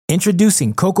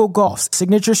Introducing Coco Gauff's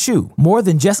signature shoe, more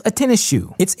than just a tennis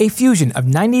shoe. It's a fusion of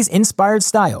 90s-inspired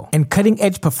style and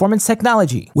cutting-edge performance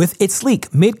technology. With its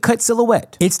sleek mid-cut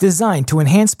silhouette, it's designed to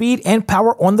enhance speed and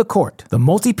power on the court. The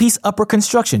multi-piece upper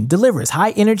construction delivers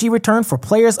high-energy return for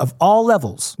players of all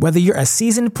levels. Whether you're a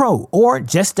seasoned pro or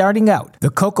just starting out, the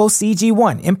Coco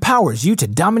CG1 empowers you to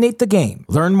dominate the game.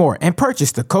 Learn more and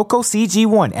purchase the Coco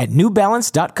CG1 at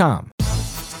newbalance.com.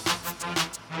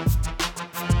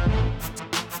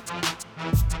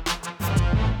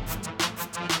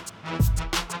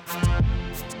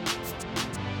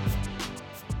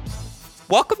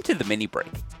 Welcome to the Mini Break,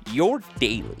 your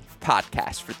daily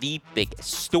podcast for the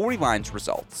biggest storylines,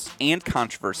 results, and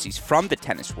controversies from the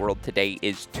tennis world. Today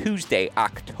is Tuesday,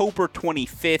 October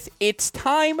 25th. It's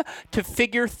time to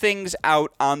figure things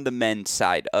out on the men's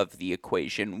side of the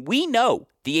equation. We know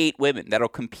the 8 women that'll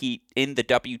compete in the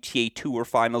WTA Tour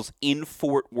Finals in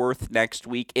Fort Worth next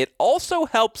week. It also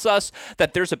helps us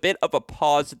that there's a bit of a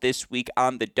pause this week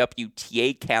on the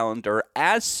WTA calendar.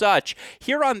 As such,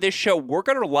 here on this show, we're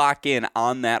going to lock in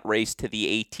on that race to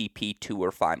the ATP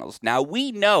Tour Finals. Now,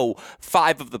 we know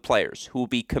 5 of the players who will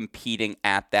be competing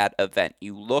at that event.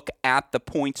 You look at the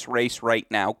points race right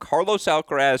now: Carlos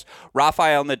Alcaraz,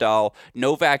 Rafael Nadal,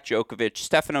 Novak Djokovic,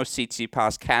 Stefanos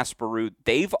Tsitsipas, Casper Ruud.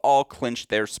 They've all clinched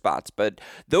their spots, but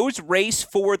those race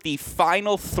for the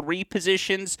final 3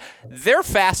 positions, they're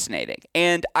fascinating.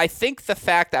 And I think the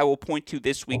fact I will point to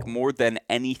this week more than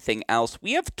anything else,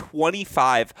 we have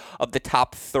 25 of the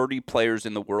top 30 players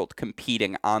in the world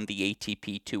competing on the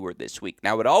ATP Tour this week.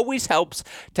 Now, it always helps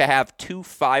to have 2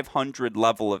 500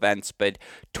 level events, but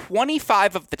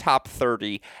 25 of the top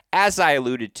 30, as I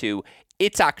alluded to,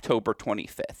 it's October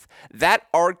 25th. That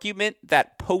argument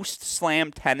that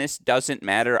post-slam tennis doesn't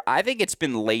matter, I think it's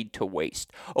been laid to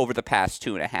waste over the past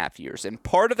 2.5 years. And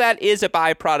part of that is a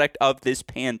byproduct of this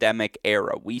pandemic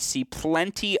era. We see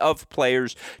plenty of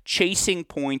players chasing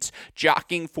points,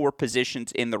 jockeying for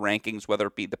positions in the rankings, whether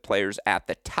it be the players at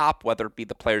the top, whether it be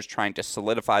the players trying to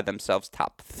solidify themselves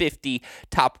top 50,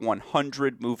 top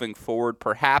 100 moving forward.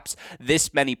 Perhaps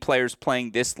this many players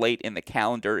playing this late in the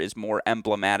calendar is more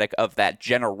emblematic of that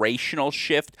generational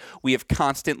shift we have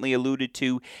constantly alluded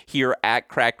to here at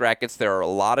Cracked Racquets. There are a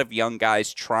lot of young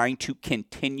guys trying to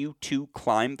continue to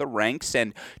climb the ranks,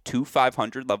 and 2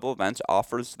 500 level events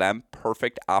offers them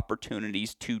perfect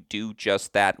opportunities to do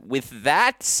just that. With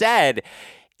that said,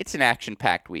 it's an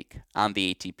action-packed week on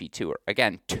the ATP Tour.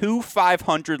 Again, 2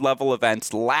 500 level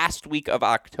events. Last week of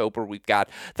October, we've got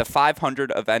the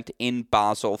 500 event in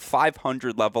Basel,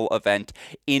 500 level event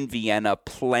in Vienna.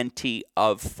 Plenty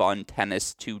of fun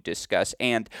tennis to discuss.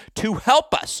 And to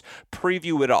help us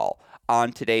preview it all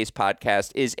on today's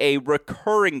podcast is a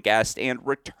recurring guest and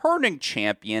returning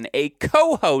champion, a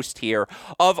co-host here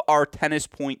of our Tennis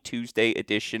Point Tuesday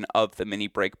edition of the Mini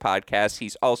Break podcast.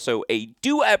 He's also a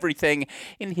do-everything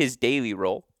in his daily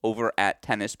role over at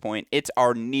Tennis Point. It's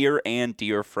our near and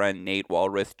dear friend, Nate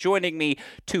Walroth, joining me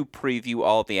to preview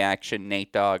all the action.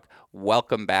 Nate Dogg,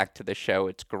 welcome back to the show.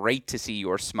 It's great to see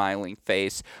your smiling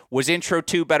face. Was intro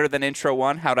 2 better than intro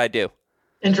 1? How'd I do?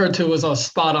 Intro 2 was a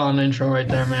spot-on intro right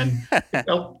there, man.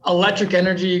 Electric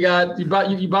energy you got. You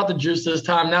brought the juice this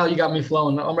time. Now you got me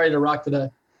flowing. I'm ready to rock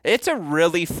today. It's a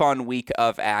really fun week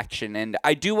of action, and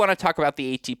I do want to talk about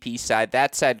the ATP side.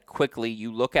 That said, quickly,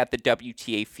 you look at the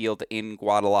WTA field in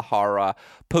Guadalajara.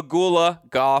 Pegula,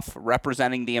 Gauff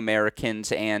representing the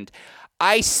Americans, and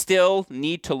I still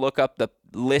need to look up the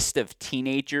list of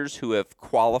teenagers who have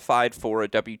qualified for a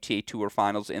WTA Tour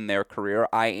Finals in their career.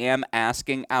 I am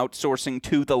asking, outsourcing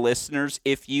to the listeners,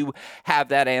 if you have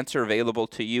that answer available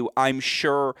to you. I'm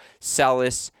sure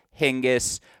Celis,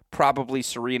 Hingis, probably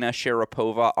Serena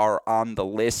Sharapova are on the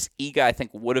list. Iga, I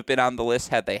think, would have been on the list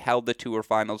had they held the Tour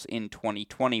Finals in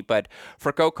 2020. But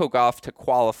for Coco Gauff to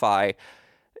qualify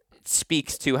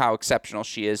speaks to how exceptional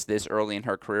she is this early in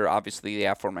her career. Obviously, the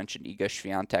aforementioned Iga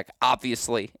Swiatek.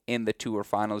 Obviously, in the Tour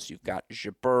Finals, you've got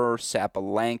Jabeur,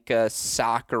 Sabalenka,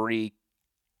 Sakkari,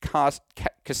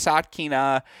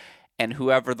 Kasatkina, and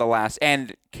whoever the last,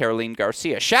 and Caroline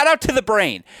Garcia. Shout out to the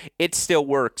brain. It still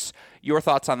works. Your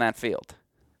thoughts on that field?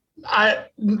 I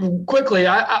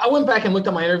went back and looked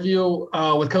at my interview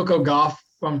with Coco Gauff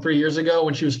from 3 years ago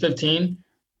when she was 15.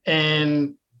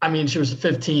 And I mean, she was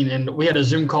 15 and we had a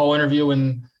Zoom call interview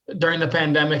and during the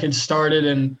pandemic it started.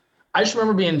 And I just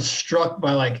remember being struck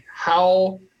by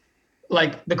how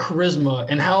the charisma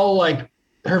and how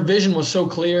her vision was so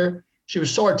clear. She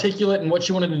was so articulate in what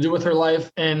she wanted to do with her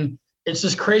life. And it's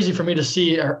just crazy for me to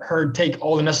see her take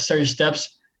all the necessary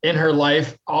steps in her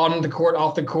life, on the court,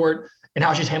 off the court, and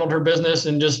how she's handled her business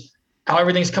and just how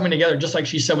everything's coming together, just like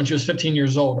she said when she was 15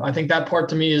 years old. I think that part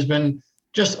to me has been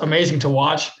just amazing to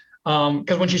watch.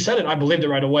 Because when she said it, I believed it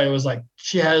right away. It was like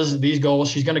she has these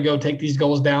goals. She's going to go take these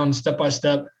goals down step by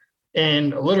step.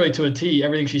 And literally to a T,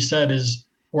 everything she said is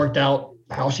worked out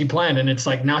how she planned. And it's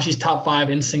like now she's top 5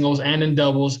 in singles and in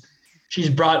doubles. She's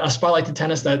brought a spotlight to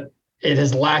tennis that it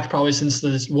has lacked probably since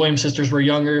the Williams sisters were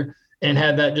younger and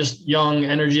had that just young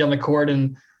energy on the court.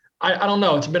 And I don't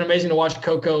know. It's been amazing to watch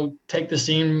Coco take the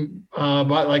scene by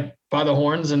the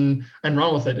horns and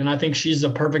run with it. And I think she's a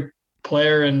perfect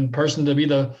player and person to be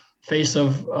the face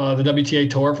of the WTA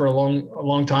tour for a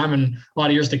long time and a lot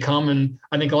of years to come. And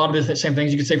I think a lot of the same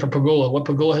things you could say for Pegula. What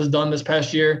Pegula has done this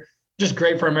past year, just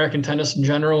great for American tennis in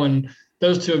general. And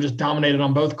those two have just dominated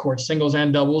on both courts, singles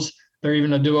and doubles. They're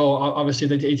even a duo, obviously,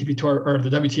 the ATP tour or the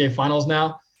WTA finals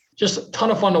now. Just a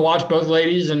ton of fun to watch both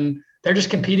ladies, and they're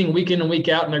just competing week in and week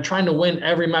out, and they're trying to win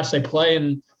every match they play,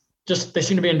 and just they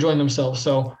seem to be enjoying themselves.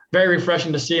 So very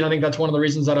refreshing to see, and I think that's one of the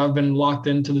reasons that I've been locked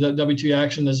into the WTA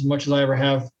action as much as I ever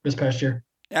have this past year.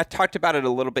 I talked about it a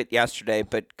little bit yesterday,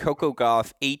 but Coco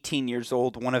Gauff, 18 years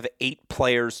old, one of 8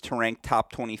 players to rank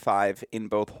top 25 in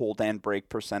both hold and break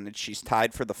percentage. She's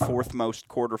tied for the 4th most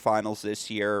quarterfinals this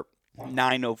year,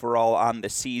 9 overall on the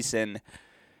season.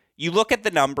 You look at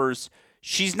the numbers,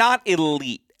 she's not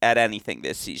elite at anything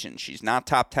this season. She's not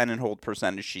top 10 in hold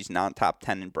percentage. She's not top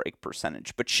 10 in break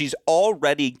percentage, but she's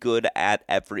already good at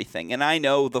everything. And I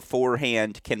know the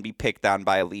forehand can be picked on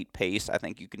by elite pace. I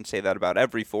think you can say that about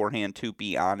every forehand, to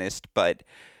be honest, but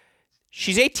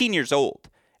she's 18 years old,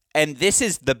 and this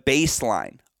is the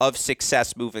baseline of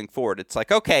success moving forward. It's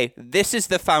like, okay, this is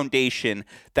the foundation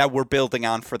that we're building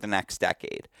on for the next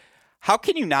decade. How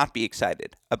can you not be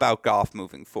excited about Gauff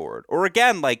moving forward? Or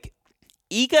again, like,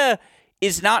 Iga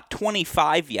is not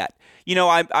 25 yet. You know,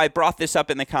 I brought this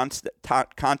up in the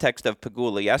context of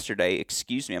Pegula yesterday.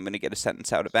 Excuse me, I'm going to get a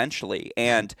sentence out eventually.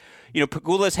 And, you know,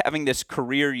 Pegula's having this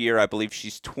career year. I believe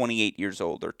she's 28 years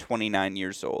old or 29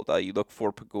 years old. You look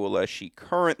for Pegula. She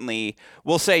currently,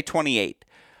 we'll say 28.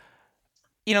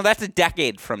 You know, that's a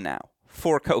decade from now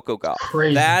for Coco Gauff.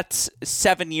 Crazy. That's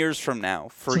 7 years from now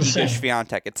for Iga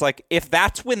Swiatek. It's like, if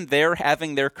that's when they're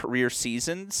having their career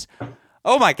seasons,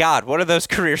 oh my God, what are those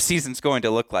career seasons going to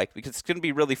look like? Because it's going to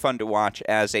be really fun to watch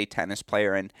as a tennis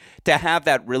player and to have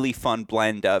that really fun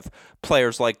blend of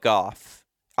players like Gauff.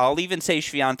 I'll even say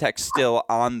Swiatek still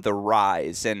on the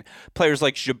rise, and players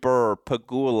like Jabeur,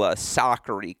 Pegula,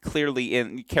 Sakkari, clearly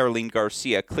in Caroline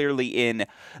Garcia, clearly in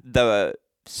the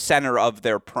center of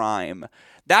their prime.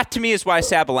 That to me is why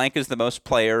Sabalenka is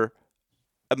the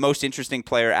most interesting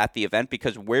player at the event,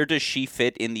 because where does she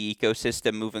fit in the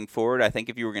ecosystem moving forward? I think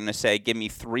if you were going to say, give me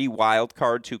 3 wild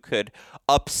cards who could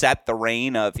upset the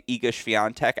reign of Iga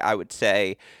Swiatek, I would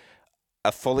say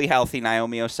a fully healthy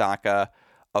Naomi Osaka,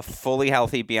 a fully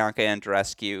healthy Bianca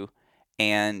Andreescu,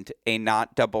 and a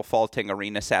not double faulting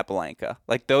Arina Sabalenka.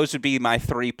 Like, those would be my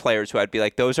 3 players who I'd be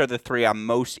like, those are the 3 I'm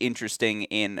most interesting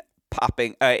in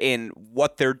popping in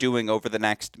what they're doing over the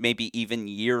next maybe even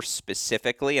year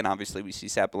specifically. And obviously we see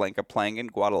Sabalenka playing in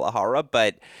Guadalajara,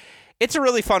 but it's a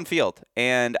really fun field.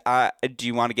 And do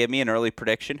you want to give me an early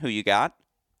prediction who you got?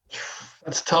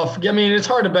 That's tough. I mean, it's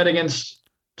hard to bet against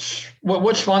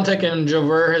what Swiatek and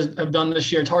Jabeur have done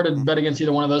this year. It's hard to bet against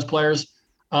either one of those players.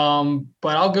 But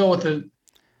I'll go with the.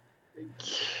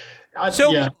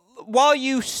 Yeah. While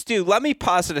you stew, let me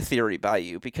posit a theory by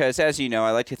you, because as you know,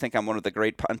 I like to think I'm one of the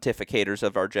great pontificators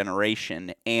of our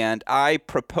generation, and I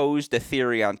proposed a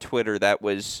theory on Twitter that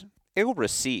was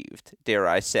ill-received, dare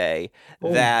I say,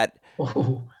 not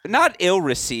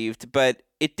ill-received, but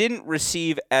it didn't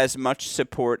receive as much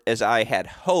support as I had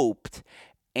hoped,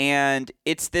 and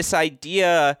it's this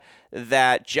idea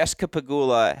that Jessica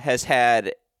Pegula has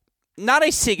had not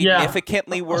a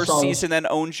significantly worse season than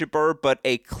Ons Jabeur, but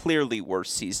a clearly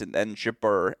worse season than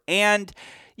Jabeur. And,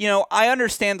 you know, I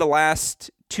understand the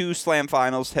last 2 Slam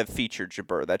finals have featured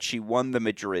Jabeur, that she won the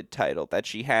Madrid title, that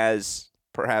she has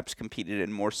perhaps competed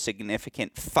in more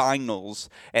significant finals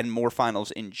and more finals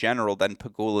in general than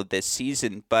Pegula this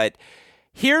season. But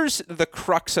here's the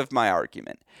crux of my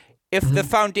argument. If the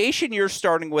foundation you're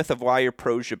starting with of why you're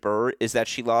pro Jabeur is that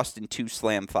she lost in 2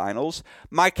 Slam finals,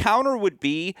 my counter would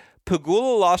be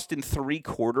Pegula lost in 3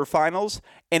 quarterfinals,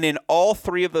 and in all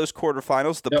 3 of those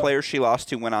quarterfinals, the player she lost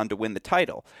to went on to win the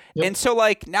title. Yep. And so,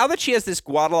 like, now that she has this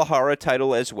Guadalajara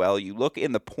title as well, you look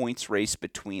in the points race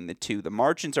between the two. The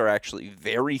margins are actually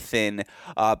very thin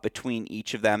between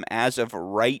each of them. As of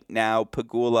right now,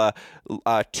 Pegula,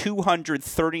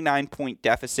 239-point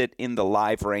deficit in the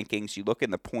live rankings. You look in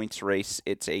the points race,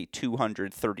 it's a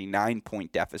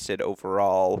 239-point deficit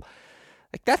overall.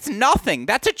 Like, that's nothing.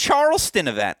 That's a Charleston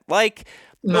event. Like,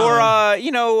 No.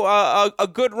 or, a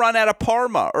good run at a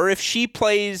Parma. Or if she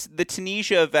plays the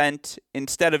Tunisia event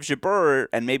instead of Jabeur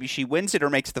and maybe she wins it or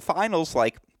makes the finals,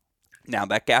 like, now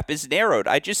that gap is narrowed.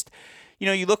 I just,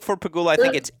 you look for Pegula, I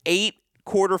think it's 8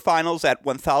 quarterfinals at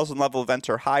 1,000 level events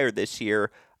or higher this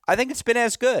year. I think it's been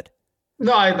as good.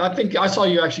 No, I think I saw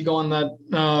you actually go on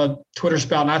that Twitter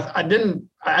spout, and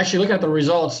I actually looking at the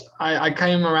results. I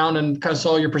came around and kind of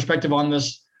saw your perspective on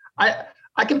this.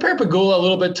 I compare Pegula a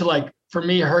little bit to, like, for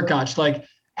me, Hurkacz, like,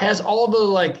 has all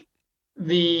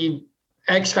the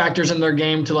X factors in their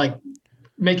game to, like,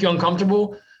 make you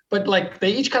uncomfortable, but, like,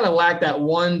 they each kind of lack that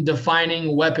one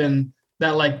defining weapon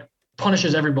that, like,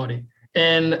 punishes everybody.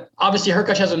 And obviously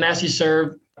Hurkacz has a nasty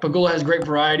serve. Pegula has great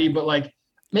variety, but, like,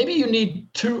 maybe you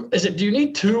need two. Do you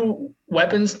need two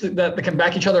weapons that can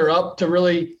back each other up to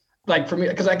really, like, for me?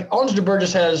 Because, like, Ons Jabeur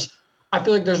just has, I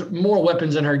feel like there's more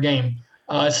weapons in her game.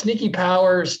 Sneaky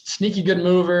power, sneaky good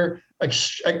mover,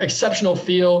 exceptional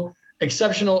feel,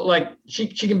 exceptional, like, she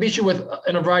can beat you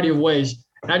in a variety of ways.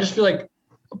 And I just feel like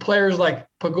players like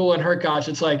Pegula and Hurkacz,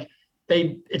 it's like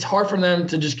it's hard for them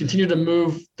to just continue to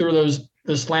move through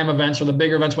the slam events or the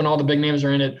bigger events when all the big names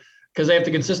are in it, because they have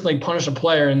to consistently punish a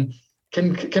player. And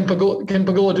Can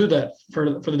Pegula do that for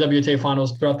the WTA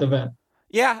finals throughout the event?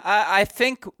 Yeah, I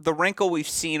think the wrinkle we've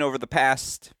seen over the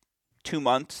past 2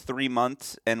 months, 3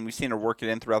 months, and we've seen her work it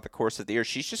in throughout the course of the year,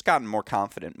 she's just gotten more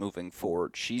confident moving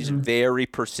forward. She's very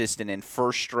persistent in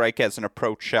first strike as an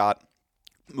approach shot,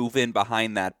 move in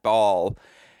behind that ball.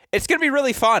 It's going to be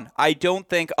really fun. I don't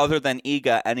think, other than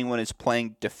Iga, anyone is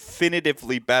playing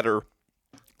definitively better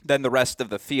than the rest of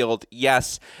the field.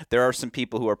 Yes, there are some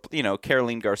people who are,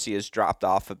 Caroline Garcia's dropped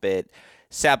off a bit.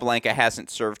 Sabalenka hasn't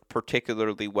served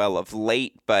particularly well of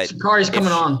late, but Sakari's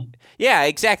coming on. Yeah,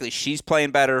 exactly. She's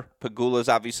playing better. Pegula's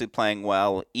obviously playing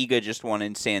well. Iga just won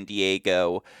in San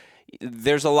Diego.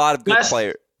 There's a lot of good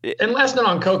players. And last note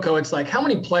on Coco, it's like, how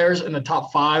many players in the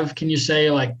top 5 can you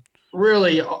say, like,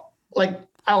 really, like,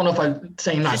 I don't know if I'm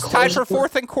saying not She's close. tied for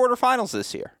 4th in quarterfinals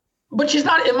this year. But she's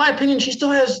not, in my opinion, she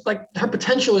still has, like, her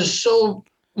potential is so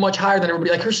much higher than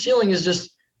everybody. Like, her ceiling is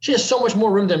just, she has so much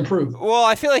more room to improve. Well,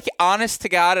 I feel like, honest to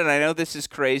God, and I know this is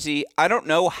crazy, I don't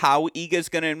know how Iga's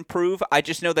going to improve. I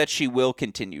just know that she will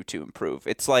continue to improve.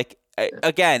 It's like,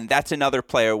 again, that's another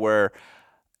player where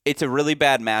it's a really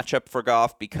bad matchup for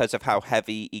Gauff because of how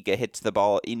heavy Iga hits the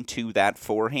ball into that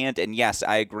forehand. And yes,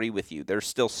 I agree with you. There's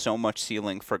still so much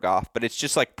ceiling for Gauff, but it's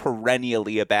just like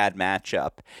perennially a bad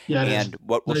matchup. Yeah, and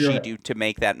what will she do to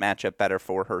make that matchup better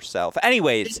for herself?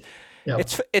 Anyways,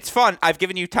 it's fun. I've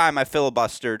given you time. I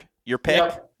filibustered. Your pick?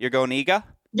 Yep. You're going Iga?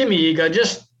 Give me Iga.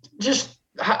 Just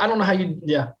I don't know how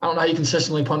you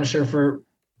consistently punish her for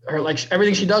her. Like,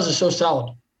 everything she does is so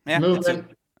solid. Yeah,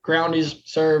 movement, groundies,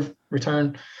 serve,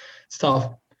 return. It's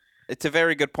tough. It's a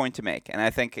very good point to make, and I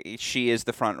think she is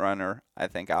the front runner. I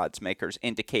think odds makers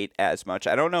indicate as much.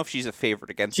 I don't know if she's a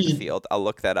favorite against the field. I'll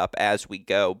look that up as we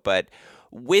go, but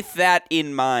with that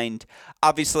in mind,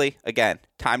 obviously, again,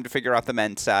 time to figure out the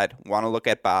men's side. Want to look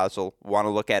at Basel, want to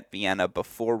look at Vienna.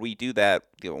 Before we do that,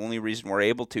 the only reason we're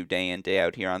able to day in, day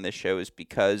out here on this show is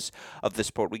because of the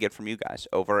support we get from you guys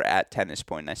over at Tennis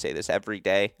Point. And I say this every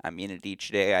day. I mean it each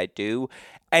day I do.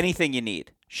 Anything you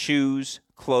need, shoes,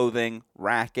 clothing,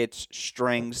 rackets,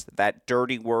 strings, that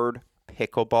dirty word,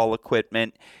 pickleball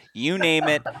equipment, you name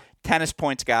it. Tennis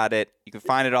Point's got it. You can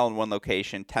find it all in one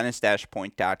location,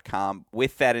 tennis-point.com.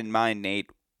 With that in mind,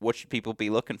 Nate, what should people be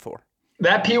looking for?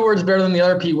 That P word's better than the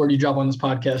other P word you drop on this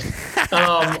podcast.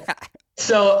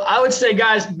 So I would say,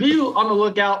 guys, be on the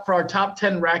lookout for our top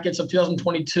 10 rackets of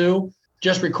 2022.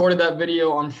 Just recorded that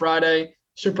video on Friday.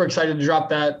 Super excited to drop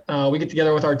that. We get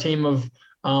together with our team of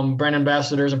brand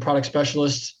ambassadors and product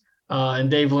specialists, and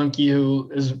Dave Limke,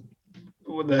 who is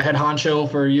the head honcho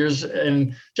for years,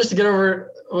 and just to get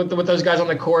over with those guys on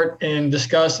the court and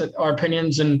discuss our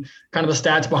opinions and kind of the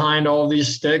stats behind all of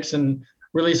these sticks and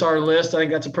release our list. I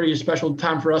think that's a pretty special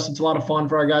time for us. It's a lot of fun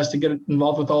for our guys to get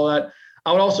involved with all that.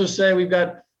 I would also say we've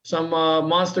got some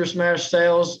Monster Smash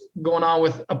sales going on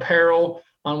with apparel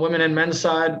on women and men's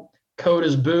side. Code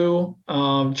is BOO.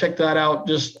 Check that out.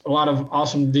 Just a lot of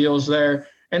awesome deals there.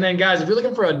 And then, guys, if you're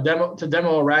looking for a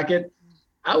demo a racket,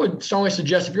 I would strongly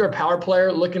suggest, if you're a power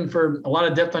player looking for a lot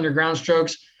of depth on your ground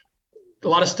strokes, a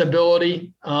lot of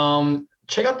stability,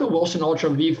 check out the Wilson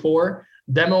Ultra V4.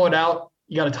 Demo it out.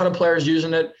 You got a ton of players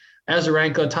using it.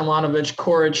 Azarenka, Tomljanovic,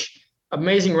 Koric.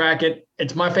 Amazing racket.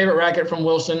 It's my favorite racket from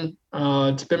Wilson.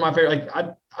 It's been my favorite.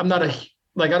 I'm not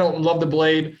I don't love the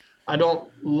blade. I don't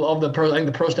love the pro. I think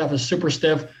the pro staff is super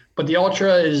stiff, but the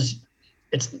Ultra is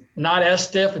It's not as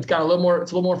stiff. It's got a little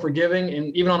more forgiving.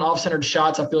 And even on off-centered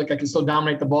shots, I feel like I can still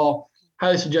dominate the ball.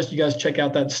 Highly suggest you guys check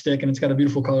out that stick, and it's got a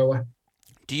beautiful colorway.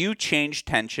 Do you change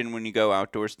tension when you go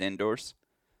outdoors to indoors?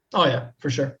 Oh yeah, for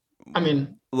sure. I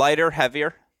mean, lighter,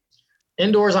 heavier?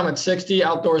 Indoors, I'm at 60.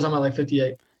 Outdoors, I'm at like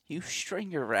 58. You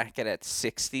string your racket at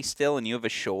 60 still, and you have a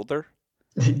shoulder?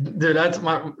 Dude,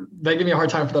 they give me a hard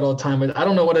time for that all the time, but I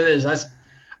don't know what it is.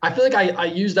 I feel like I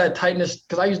use that tightness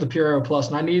because I use the Pure Aero Plus,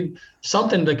 and I need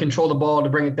something to control the ball to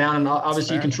bring it down. And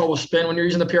obviously, you control the spin when you're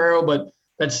using the Pure Aero, but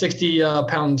that 60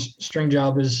 pound string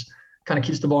job is kind of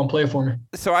keeps the ball in play for me.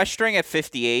 So I string at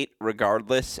 58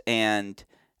 regardless, and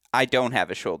I don't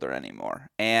have a shoulder anymore.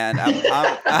 And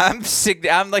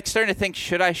I'm like starting to think,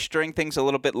 should I string things a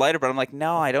little bit lighter? But I'm like,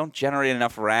 no, I don't generate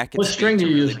enough racket. What string do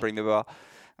you use? Bring the ball.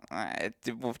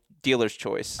 Dealer's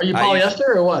choice. Are you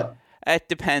polyester or what? It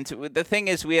depends. The thing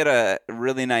is, we had a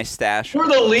really nice stash. You're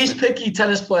the least picky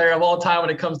tennis player of all time when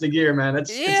it comes to gear, man.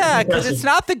 Because it's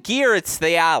not the gear, it's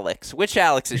the Alex. Which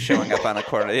Alex is showing up on the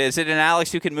court? Is it an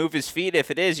Alex who can move his feet?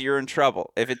 If it is, you're in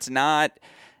trouble. If it's not,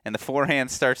 and the forehand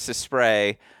starts to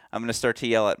spray, I'm going to start to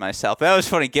yell at myself. That was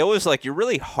funny. Gil was like, you're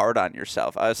really hard on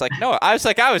yourself. I was like, no. I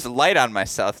was light on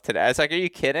myself today. I was like, are you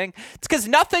kidding? It's because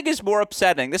nothing is more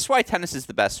upsetting. This is why tennis is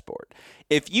the best sport.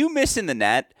 If you miss in the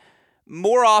net,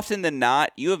 more often than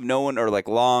not, you have no one, or like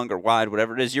long or wide,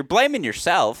 whatever it is, you're blaming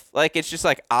yourself. Like, it's just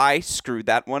like, I screwed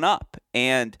that one up.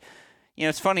 And,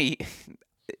 it's funny,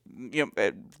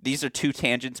 these are two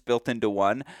tangents built into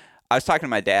one. I was talking to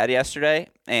my dad yesterday,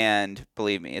 and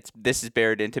believe me, this is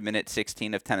buried into minute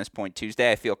 16 of Tennis Point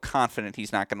Tuesday. I feel confident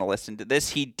he's not going to listen to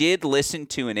this. He did listen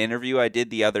to an interview I did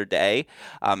the other day,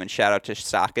 and shout out to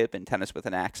Sakib and Tennis with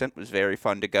an Accent. It was very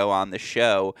fun to go on the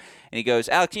show. And he goes,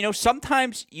 Alex,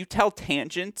 sometimes you tell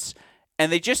tangents,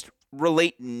 and they just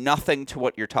relate nothing to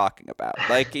what you're talking about.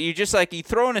 Like, you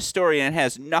throw in a story, and it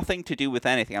has nothing to do with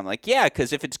anything. I'm like, yeah,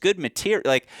 because if it's good material,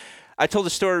 like, I told a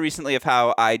story recently of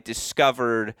how I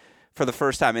discovered for the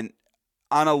first time, and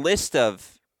on a list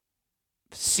of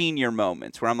senior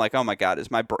moments where I'm like, oh my God, is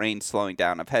my brain slowing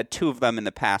down? I've had two of them in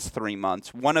the past 3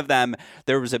 months. One of them,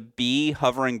 there was a bee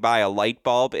hovering by a light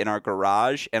bulb in our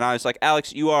garage, and I was like,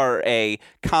 Alex, you are a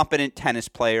competent tennis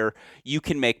player. You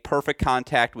can make perfect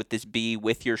contact with this bee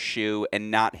with your shoe and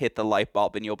not hit the light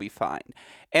bulb, and you'll be fine.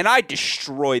 And I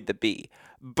destroyed the bee,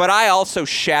 but I also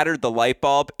shattered the light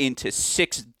bulb into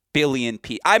 6 billion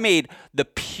pieces. I made the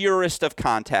purest of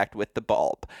contact with the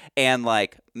bulb and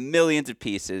like millions of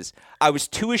pieces. I was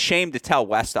too ashamed to tell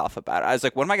Westhoff about it. I was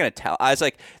like, what am I going to tell? I was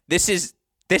like, this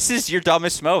is your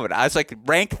dumbest moment. I was like,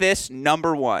 rank this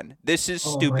number 1. This is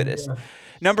stupidest.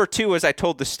 Number 2 was I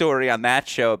told the story on that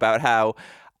show about how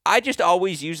I just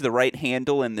always use the right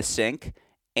handle in the sink,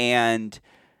 and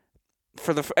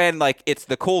it's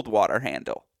the cold water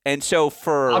handle. And so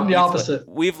I'm the opposite.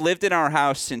 We've lived in our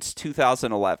house since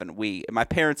 2011. My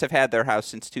parents have had their house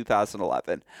since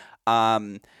 2011.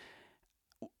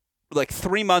 Like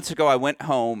 3 months ago, I went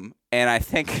home, and I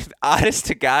think, honest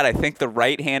to God, I think the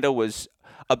right handle was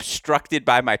obstructed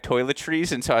by my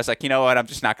toiletries. And so I was like, you know what? I'm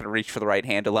just not going to reach for the right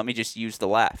handle. Let me just use the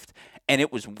left. And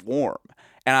it was warm.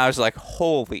 And I was like,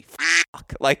 holy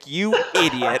fuck, like, you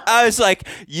idiot. I was like,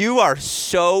 you are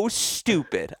so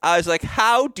stupid. I was like,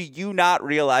 how do you not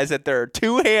realize that there are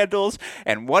 2 handles,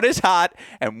 and one is hot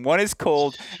and one is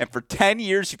cold, and for 10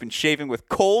 years you've been shaving with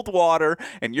cold water,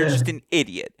 and you're just an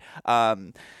idiot.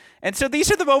 And so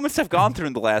these are the moments I've gone through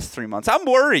in the last 3 months. I'm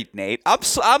worried, Nate.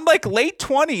 I'm like late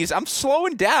 20s. I'm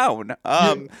slowing down.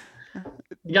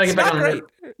 You gotta get back on it.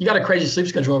 You got a crazy sleep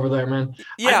schedule over there, man.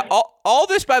 Yeah. All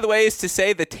this, by the way, is to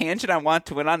say the tangent I want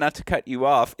to win on, not to cut you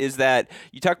off, is that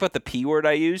you talk about the P word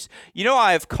I use.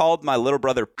 I've called my little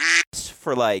brother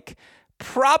for like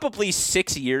probably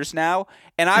 6 years now,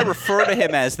 and I refer to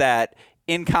him as that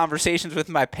in conversations with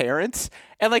my parents.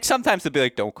 And like sometimes they'll be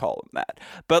like, don't call him that.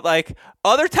 But like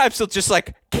other times they'll just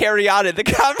like carry on in the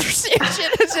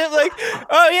conversation as if like,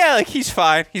 oh yeah, like he's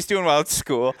fine. He's doing well at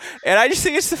school. And I just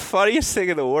think it's the funniest thing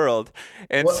in the world.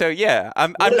 And so yeah,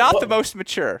 I'm not the most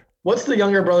mature. What's the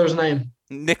younger brother's name?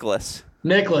 Nicholas.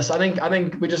 I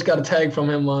think we just got a tag from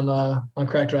him on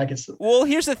Cracked Rackets. Well,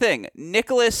 here's the thing.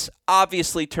 Nicholas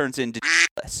obviously turns into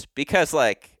Nicholas because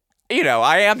like,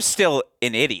 I am still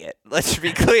an idiot. Let's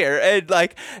be clear. And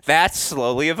like that's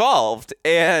slowly evolved.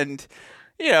 And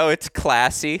it's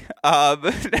classy. I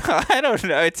don't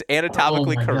know. It's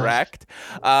anatomically correct.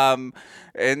 And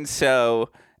so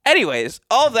anyways,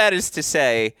 all that is to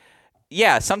say,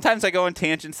 yeah, sometimes I go on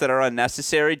tangents that are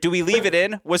unnecessary. Do we leave it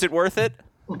in? Was it worth it?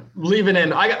 Leave it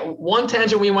in. I got one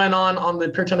tangent we went on the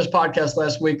Pure Tennis podcast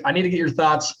last week. I need to get your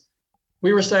thoughts.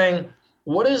 We were saying,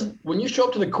 when you show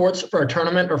up to the courts for a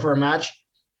tournament or for a match,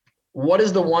 what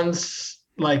is the one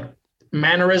like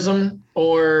mannerism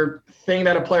or thing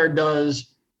that a player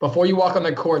does before you walk on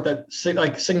the court that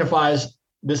like signifies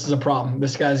this is a problem?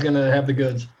 This guy's going to have the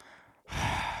goods.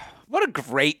 What a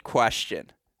great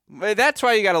question. That's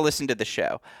why you got to listen to the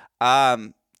show.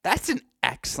 That's an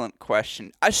excellent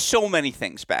question. So many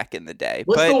things back in the day.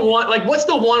 What's the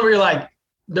one where you're like,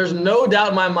 there's no doubt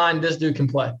in my mind this dude can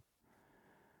play?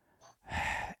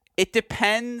 It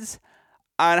depends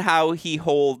on how he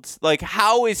holds. Like,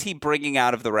 how is he bringing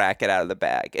out of the racket out of the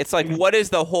bag? It's like, what is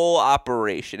the whole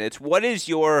operation? It's what is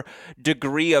your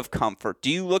degree of comfort? Do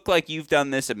you look like you've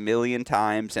done this a million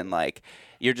times and like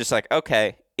you're just like,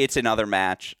 okay, it's another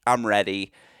match. I'm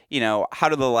ready. How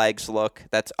do the legs look?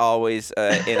 That's always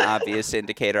an obvious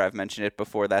indicator. I've mentioned it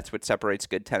before. That's what separates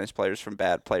good tennis players from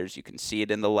bad players. You can see it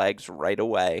in the legs right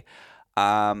away.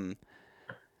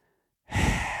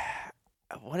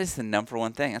 What is the number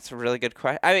one thing? That's a really good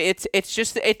question. I mean, it's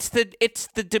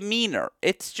the demeanor.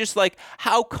 It's just like,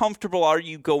 how comfortable are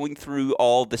you going through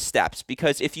all the steps?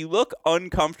 Because if you look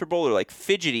uncomfortable or like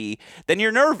fidgety, then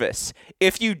you're nervous.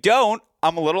 If you don't,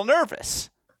 I'm a little nervous.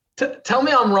 Tell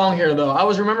me I'm wrong here, though. I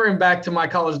was remembering back to my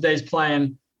college days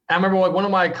playing. I remember one of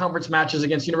my conference matches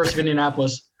against University of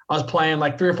Indianapolis. I was playing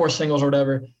like 3 or 4 singles or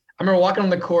whatever. I remember walking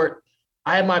on the court.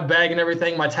 I had my bag and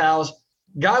everything, my towels.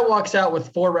 Guy walks out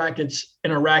with 4 rackets in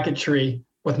a racket tree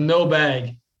with no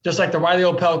bag. Just like the Riley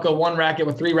Opelka, 1 racket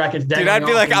with 3 rackets dangling. Dude, I'd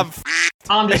be like,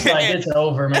 I'm just like, it's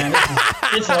over, man.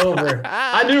 It's over.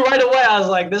 I knew right away. I was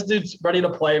like, this dude's ready to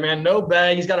play, man. No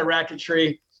bag. He's got a racket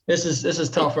tree. This is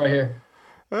tough right here.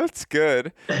 That's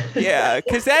good. Yeah,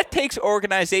 because that takes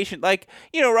organization. Like,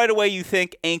 right away you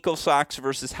think ankle socks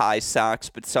versus high socks,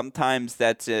 but sometimes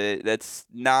that's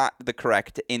not the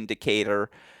correct indicator.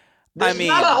 There's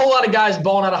not a whole lot of guys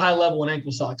balling at a high level in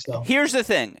ankle socks, though. Here's the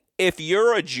thing. If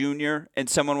you're a junior and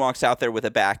someone walks out there with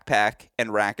a backpack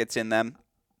and rackets in them,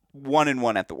 1 and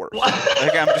 1 at the worst.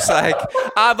 Like,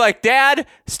 I'm like, Dad,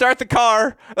 start the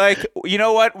car. Like, you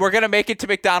know what? We're going to make it to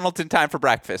McDonald's in time for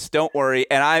breakfast. Don't worry.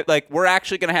 And we're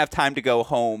actually going to have time to go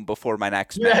home before my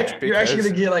next match. You're actually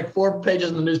going to get like 4 pages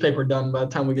in the newspaper done by the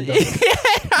time we get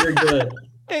done. You're good.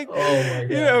 Oh my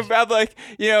gosh. I'm like,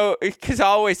 because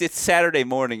always it's Saturday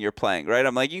morning you're playing, right?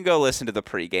 I'm like, you can go listen to the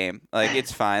pregame. Like,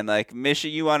 it's fine. Like, Misha,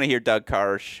 you want to hear Doug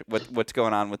Karsh, what's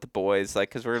going on with the boys? Like,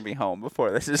 because we're going to be home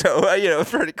before this is over,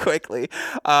 pretty quickly.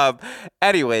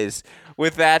 Anyways,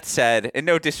 with that said, and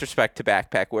no disrespect to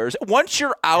backpack wearers, once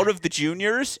you're out of the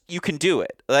juniors, you can do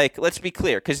it. Like, let's be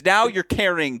clear, because now you're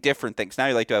carrying different things. Now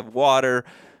you like to have water,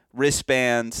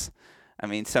 wristbands. I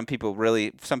mean, some people wear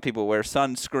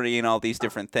sunscreen, all these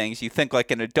different things. You think like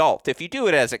an adult. If you do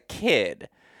it as a kid,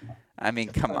 I mean,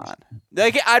 come on.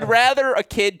 Like, I'd rather a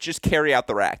kid just carry out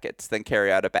the rackets than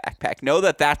carry out a backpack. Know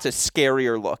that that's a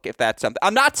scarier look if that's something.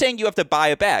 I'm not saying you have to buy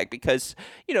a bag because,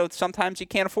 sometimes you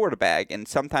can't afford a bag and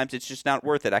sometimes it's just not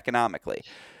worth it economically.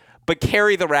 But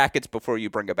carry the rackets before you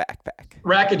bring a backpack.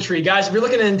 Racketry. Guys, if you're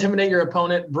looking to intimidate your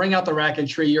opponent, bring out the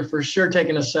racketry. You're for sure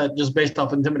taking a set just based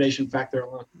off intimidation factor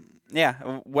alone.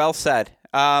 Yeah, well said.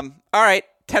 All right,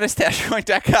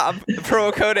 tennis-point.com. The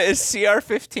promo code is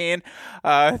CR15.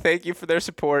 Thank you for their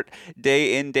support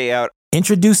day in, day out.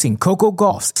 Introducing Coco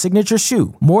Gauff's signature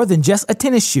shoe. More than just a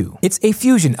tennis shoe, it's a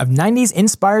fusion of 90s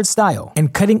inspired style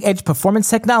and cutting-edge performance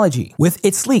technology. With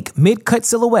its sleek mid-cut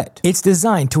silhouette, it's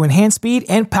designed to enhance speed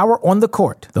and power on the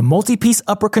court. The multi-piece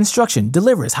upper construction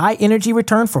delivers high energy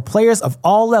return for players of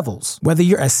all levels. Whether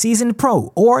you're a seasoned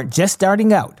pro or just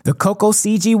starting out, the Coco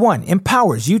CG1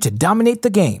 empowers you to dominate the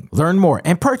game. Learn more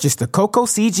and purchase the Coco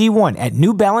CG1 at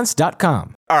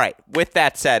newbalance.com. All right, with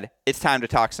that said, it's time to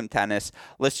talk some tennis.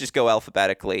 Let's just go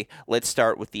alphabetically. Let's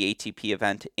start with the ATP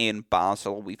event in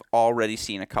Basel. We've already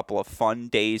seen a couple of fun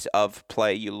days of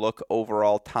play. You look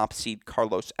overall, top seed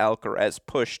Carlos Alcaraz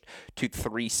pushed to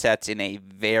 3 sets in a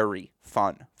very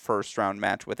fun first-round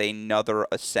match with another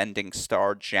ascending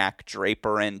star, Jack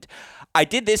Draper. And I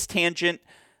did this tangent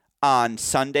on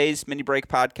Sunday's Mini Break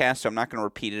podcast, so I'm not going to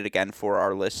repeat it again for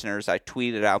our listeners. I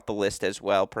tweeted out the list as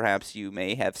well. Perhaps you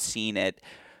may have seen it.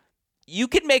 You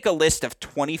could make a list of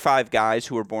 25 guys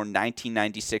who were born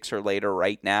 1996 or later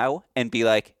right now and be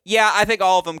like, yeah, I think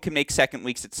all of them can make second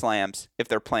weeks at slams if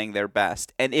they're playing their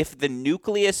best. And if the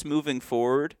nucleus moving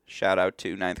forward, shout out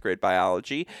to 9th grade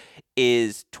biology,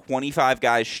 is 25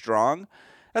 guys strong,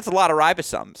 That's a lot of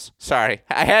ribosomes. Sorry.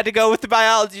 I had to go with the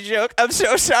biology joke. I'm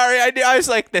so sorry. I was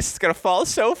like, this is going to fall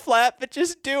so flat, but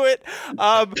just do it.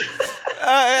 I'm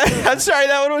sorry.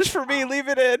 That one was for me. Leave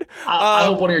it in. I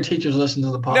hope one of your teachers listens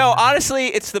to the podcast. No, honestly,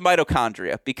 it's the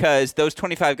mitochondria because those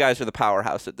 25 guys are the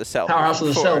powerhouse of the cell. Powerhouse of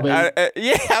the cell, baby.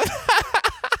 Yeah.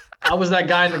 I was that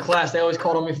guy in the class. They always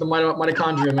called on me for the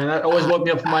mitochondria, man. That always woke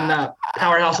me up from my nap.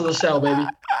 Powerhouse of the cell, baby.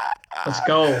 Let's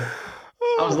go.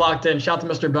 I was locked in. Shout out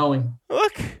to Mr. Boeing.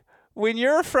 Look, when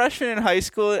you're a freshman in high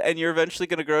school and you're eventually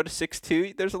going to grow to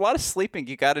 6'2", there's a lot of sleeping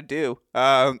you got to do.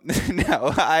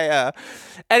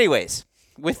 Anyways,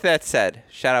 with that said,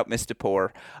 shout out Mr.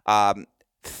 Poor.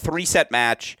 3-set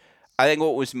match. I think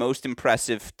what was most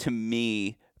impressive to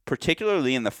me,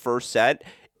 particularly in the first set,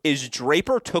 is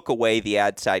Draper took away the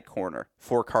ad side corner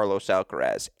for Carlos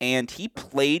Alcaraz, and he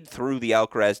played through the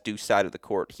Alcaraz deuce side of the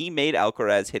court. He made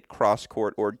Alcaraz hit cross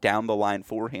court or down the line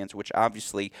forehands, which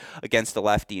obviously against the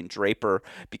lefty and Draper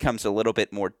becomes a little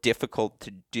bit more difficult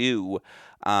to do.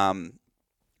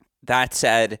 That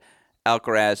said,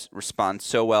 Alcaraz responds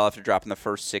so well after dropping the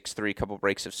first 6-3. Couple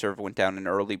breaks of serve, went down an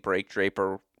early break.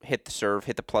 Draper hit the serve,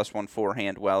 hit the +1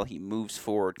 forehand well. He moves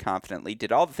forward confidently.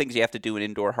 Did all the things you have to do in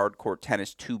indoor hardcourt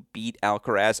tennis to beat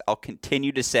Alcaraz. I'll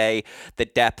continue to say the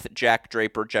depth Jack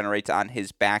Draper generates on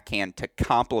his backhand to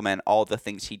complement all the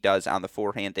things he does on the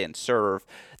forehand and serve.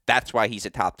 That's why he's a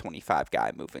top 25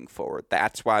 guy moving forward.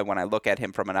 That's why when I look at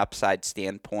him from an upside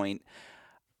standpoint,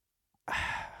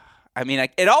 I mean,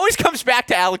 it always comes back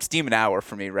to Alex de Minaur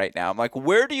for me right now. I'm like,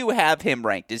 where do you have him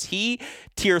ranked? Is he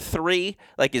tier 3?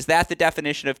 Like, is that the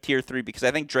definition of tier 3? Because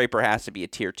I think Draper has to be a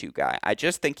tier 2 guy. I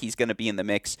just think he's going to be in the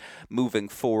mix moving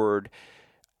forward.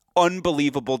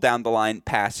 Unbelievable down the line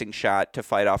passing shot to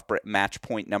fight off match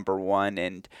point number 1.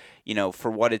 And, you know, for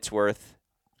what it's worth,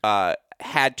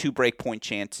 had 2 break point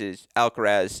chances.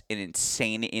 Alcaraz, an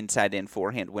insane inside-in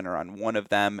forehand winner on one of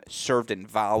them, served and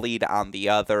volleyed on the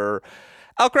other.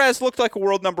 Alcaraz looked like a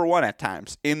world number 1 at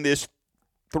times in this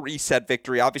 3-set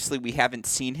victory. Obviously, we haven't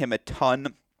seen him a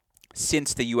ton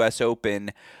since the U.S.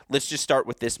 Open. Let's just start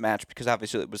with this match because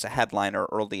obviously it was a headliner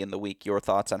early in the week. Your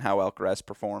thoughts on how Alcaraz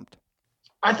performed?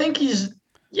 I think he's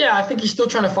still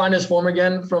trying to find his form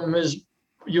again from his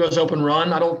U.S. Open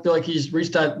run. I don't feel like he's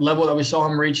reached that level that we saw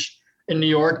him reach in New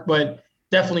York, but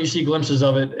definitely you see glimpses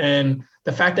of it. And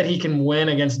the fact that he can win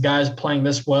against guys playing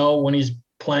this well when he's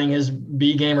playing his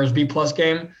B game or his B+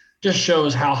 game just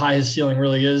shows how high his ceiling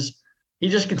really is. He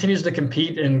just continues to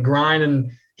compete and grind,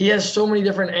 and he has so many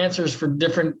different answers for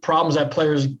different problems that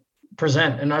players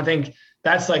present. And I think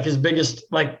that's like his biggest,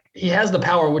 like he has the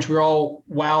power, which we're all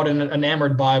wowed and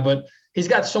enamored by, but he's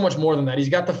got so much more than that. He's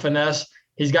got the finesse.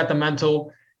 He's got the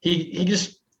mental. He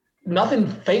just, nothing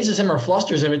phases him or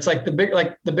flusters him. It's like the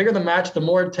bigger the match, the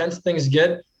more intense things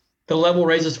get, the level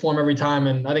raises for him every time,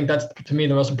 and I think that's, to me,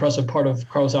 the most impressive part of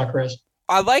Carlos Alcaraz.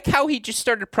 I like how he just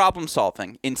started problem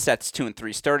solving in sets 2 and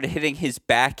 3, started hitting his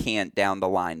backhand down the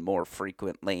line more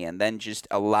frequently, and then just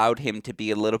allowed him to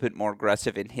be a little bit more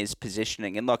aggressive in his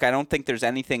positioning. And look, I don't think there's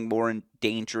anything more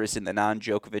dangerous in the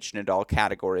non-Djokovic Nadal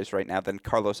categories right now than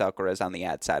Carlos Alcaraz on the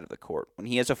ad side of the court. When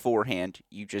he has a forehand,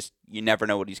 you never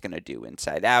know what he's going to do.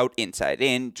 Inside out, inside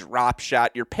in, drop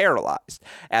shot, you're paralyzed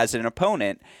as an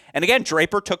opponent. And again,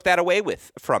 Draper took that away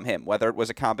from him, whether it was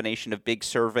a combination of big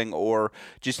serving or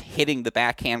just hitting the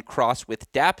backhand cross with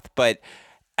depth. But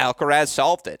Alcaraz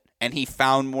solved it, and he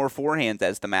found more forehands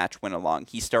as the match went along.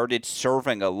 He started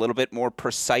serving a little bit more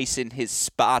precise in his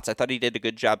spots. I thought he did a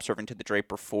good job serving to the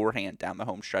Draper forehand down the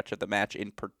home stretch of the match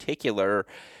in particular.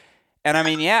 And I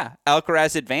mean, yeah,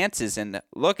 Alcaraz advances, and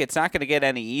look, it's not going to get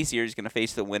any easier. He's going to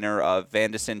face the winner of Van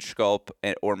de Sande-Schulp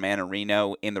or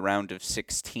Mannarino in the round of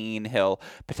 16. He'll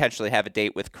potentially have a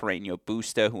date with Carreño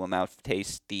Busta, who will now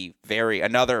face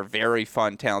another very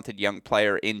fun, talented young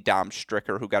player in Dom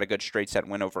Stricker, who got a good straight set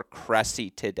win over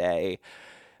Cressy today.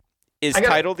 Is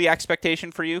title the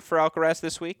expectation for you for Alcaraz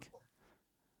this week?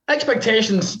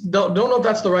 Expectations, don't know if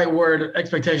that's the right word,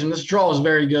 expectation. This draw is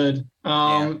very good.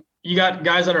 You got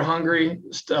guys that are hungry.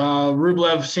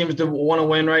 Rublev seems to want to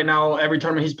win right now. Every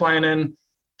tournament he's playing in,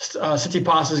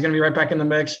 Tsitsipas is going to be right back in the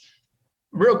mix.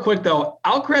 Real quick, though,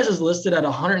 Alcaraz is listed at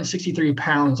 163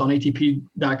 pounds on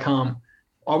ATP.com.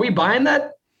 Are we buying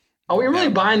that? Are we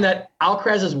really buying that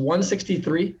Alcaraz is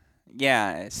 163?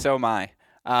 Yeah, so am I.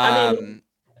 I mean,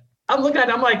 I'm looking at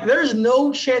it. I'm like, there's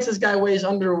no chance this guy weighs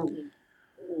under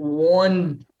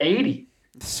 180.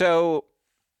 So,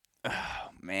 oh,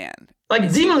 man. Like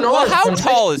how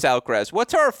tall is Alcaraz?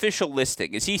 What's our official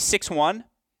listing? Is he 6'1"?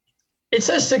 It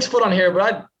says 6 foot on here,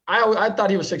 but I thought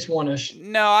he was 6'1"-ish.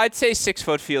 No, I'd say 6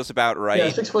 foot feels about right. Yeah,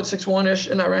 6 foot 6'1"-ish.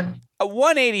 Isn't that right? A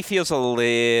 180 feels a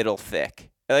little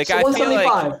thick. Like So I feel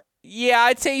 175. like, yeah,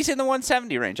 I'd say he's in the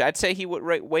 170 range. I'd say he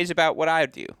weighs about what I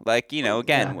do. Like,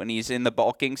 again, when he's in the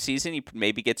bulking season, he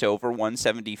maybe gets over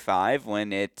 175.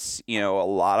 When it's, a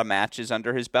lot of matches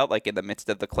under his belt, like in the midst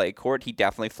of the clay court, he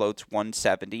definitely floats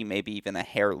 170, maybe even a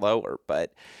hair lower.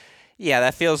 But yeah,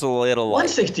 that feels a little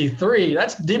 163.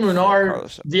 That's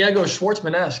DeMunar, Diego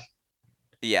Schwartzman-esque.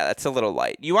 Yeah, that's a little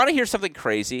light. You want to hear something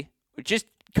crazy? Just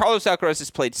Carlos Alcaraz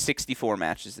has played 64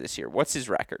 matches this year. What's his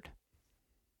record?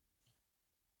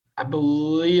 I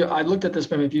believe I looked at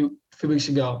this maybe a few weeks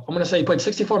ago. I'm going to say he played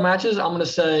 64 matches. I'm going to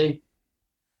say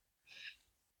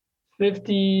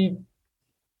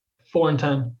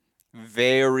 54-10.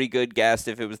 Very good guess.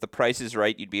 If it was the Price is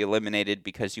Right, you'd be eliminated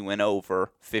because you went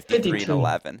over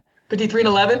 53-11.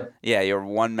 53-11? Yeah, you're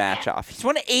one match off. He's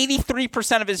won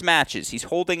 83% of his matches. He's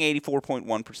holding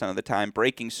 84.1% of the time,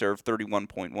 breaking serve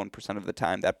 31.1% of the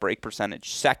time. That break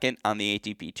percentage second on the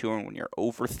ATP Tour. And when you're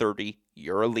over 30,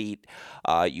 you're elite.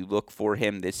 You look for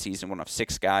him this season, one of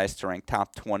 6 guys to rank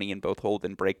top 20 in both hold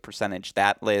and break percentage.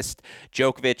 That list: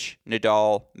 Djokovic,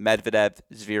 Nadal, Medvedev,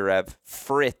 Zverev,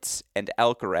 Fritz, and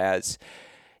Alcaraz.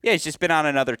 Yeah, he's just been on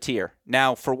another tier.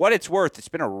 Now, for what it's worth, it's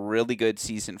been a really good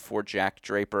season for Jack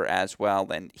Draper as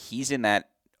well, and he's in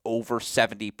that over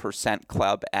 70%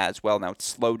 club as well. Now, it's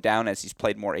slowed down as he's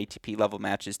played more ATP-level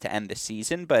matches to end the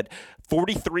season, but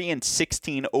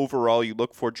 43-16 overall, you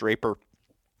look for Draper.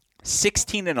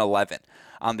 16-11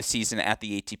 on the season at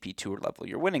the ATP Tour level.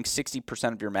 You're winning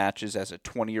 60% of your matches as a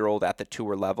 20-year-old at the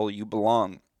tour level. You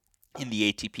belong in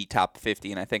the ATP top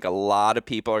 50, and I think a lot of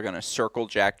people are going to circle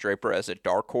Jack Draper as a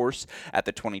dark horse at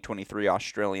the 2023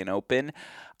 Australian Open.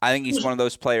 I think he's one of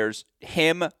those players.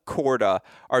 Him, Korda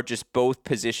are just both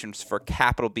positions for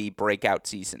capital B breakout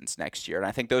seasons next year, and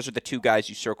I think those are the two guys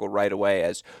you circle right away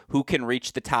as who can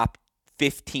reach the top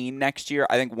 15 next year.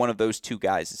 I think one of those two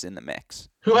guys is in the mix.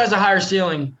 Who has a higher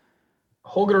ceiling?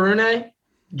 Holger Rune,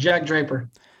 Jack Draper.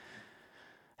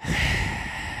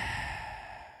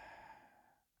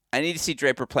 I need to see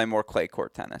Draper play more clay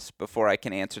court tennis before I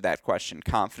can answer that question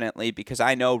confidently, because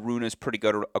I know Rune's pretty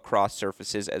good across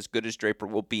surfaces. As good as Draper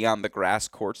will be on the grass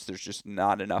courts, there's just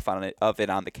not enough of it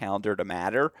on the calendar to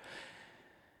matter.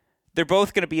 They're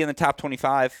both going to be in the top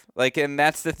 25. And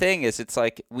that's the thing is it's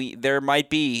like there might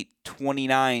be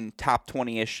 29 top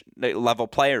 20-ish level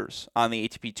players on the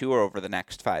ATP Tour over the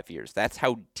next 5 years. That's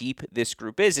how deep this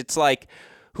group is. It's like,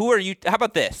 who are you? How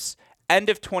about this? End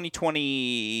of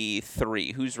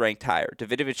 2023, who's ranked higher,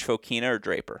 Davidovich, Fokina, or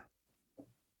Draper?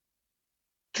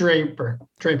 Draper.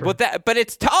 But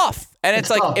it's tough, and it's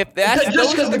like tough. If that's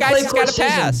those are the guys he's got to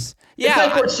pass. Yeah,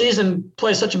 the clay court season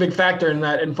plays such a big factor in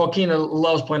that, and Fokina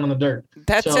loves playing on the dirt.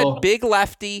 That's a big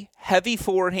lefty, heavy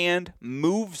forehand,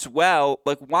 moves well.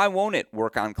 Why won't it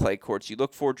work on clay courts? You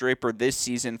look for Draper this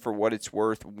season for what it's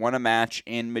worth. Won a match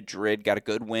in Madrid, got a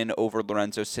good win over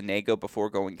Lorenzo Sonego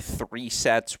before going 3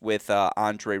 sets with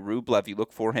Andrei Rublev. You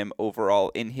look for him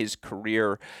overall in his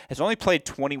career. Has only played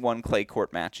 21 clay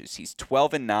court matches. He's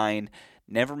 12-9.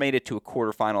 Never made it to a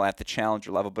quarterfinal at the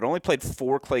challenger level, but only played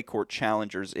 4 clay court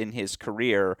challengers in his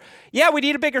career. Yeah, we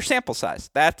need a bigger sample size.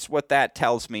 That's what that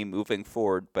tells me moving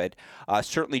forward. But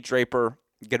certainly Draper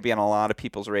going to be on a lot of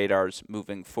people's radars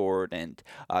moving forward, and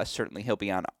certainly he'll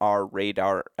be on our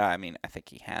radar. I think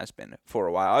he has been for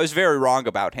a while. I was very wrong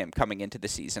about him coming into the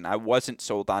season. I wasn't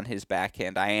sold on his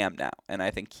backhand. I am now, and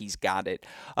I think he's got it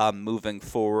moving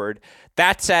forward.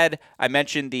 That said, I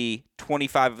mentioned the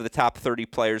 25 of the top 30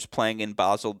 players playing in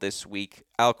Basel this week,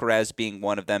 Alcaraz being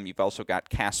one of them. You've also got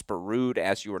Casper Ruud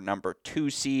as your number 2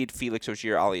 seed, Felix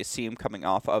Auger-Aliassime coming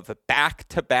off of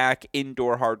back-to-back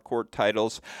indoor hardcourt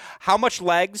titles. How much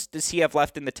legs does he have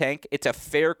left in the tank? It's a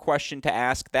fair question to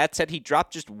ask. That said, he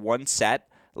dropped just 1 set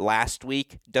last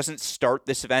week. Doesn't start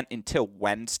this event until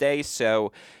Wednesday,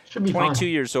 so 22 fine.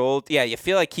 Years old. Yeah, you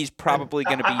feel like he's probably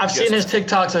going to be I've seen his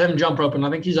TikToks of him jump roping. I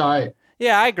think he's all right.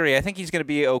 Yeah, I agree. I think he's going to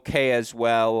be okay as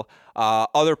well.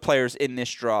 Other players in this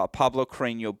draw: Pablo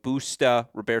Carreño Busta,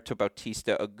 Roberto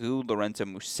Bautista Agut, Lorenzo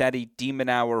Musetti, de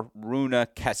Minaur, Rune,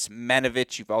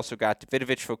 Kecmanovic. You've also got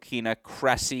Davidovich, Fokina,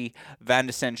 Cressy, Van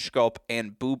de Sen Schulp,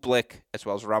 and Bublik, as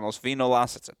well as Ramos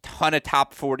Vinolas. That's a ton of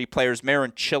top 40 players.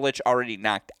 Marin Cilic already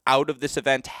knocked out of this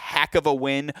event. Heck of a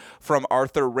win from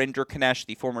Arthur Rinderknecht,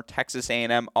 the former Texas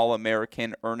A&M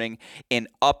All-American, earning an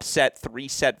upset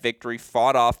 3-set victory,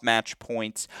 fought off match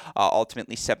points,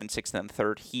 ultimately 7-6 and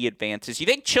 3rd. He advances. You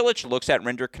think Cilic looks at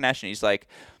Rinderknecht and he's like,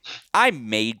 I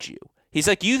made you. He's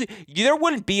like, there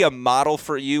wouldn't be a model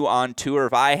for you on tour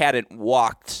if I hadn't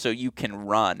walked so you can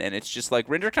run. And it's just like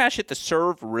Rinderknecht hit the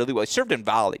serve really well. He served and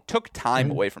volleyed. Took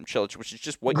time away from Cilic, which is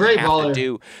just what you have to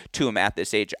do to him at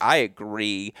this age. I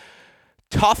agree.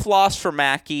 Tough loss for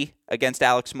Mackey against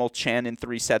Alex Molchan in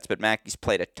 3 sets, but Mackey's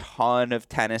played a ton of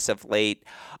tennis of late.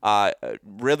 A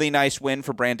really nice win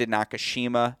for Brandon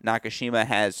Nakashima. Nakashima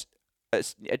has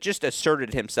just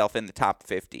asserted himself in the top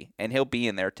 50, and he'll be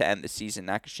in there to end the season.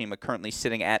 Nakashima currently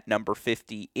sitting at number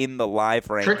 50 in the live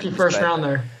rankings. Tricky first round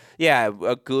there. Yeah,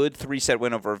 a good 3-set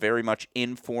win over a very much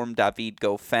informed David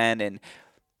Goffin, and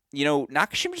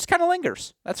Nakashima just kind of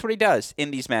lingers. That's what he does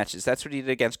in these matches. That's what he did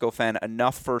against Goffin.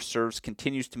 Enough first serves,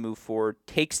 continues to move forward,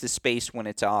 takes the space when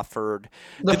it's offered.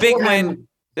 The big win,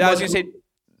 I was going to say,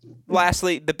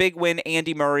 lastly, the big win,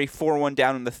 Andy Murray, 4-1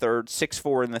 down in the third,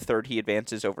 6-4 in the third. He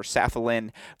advances over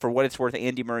Safalin. For what it's worth,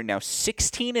 Andy Murray now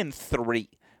 16-3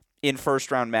 in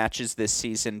first-round matches this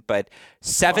season, but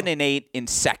 7-8 in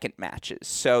second matches.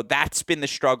 So that's been the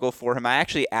struggle for him. I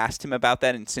actually asked him about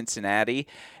that in Cincinnati,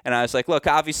 and I was like, look,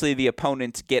 obviously the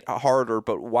opponents get harder,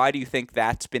 but why do you think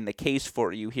that's been the case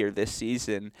for you here this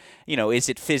season? Is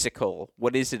it physical?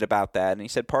 What is it about that? And he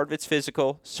said part of it's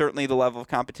physical. Certainly the level of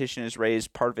competition is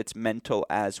raised. Part of it's mental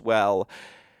as well.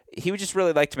 He would just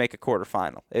really like to make a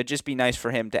quarterfinal. It would just be nice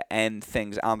for him to end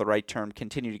things on the right term,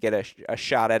 continue to get a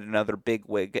shot at another big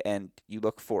wig, and you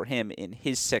look for him in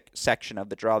his section of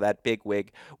the draw. That big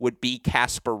wig would be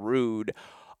Casper Ruud.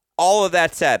 All of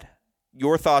that said,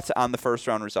 your thoughts on the first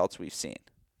round results we've seen?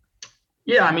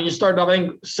 Yeah, I mean, you started off, I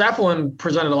think Safalin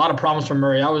presented a lot of problems for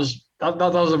Murray. That was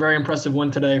a very impressive win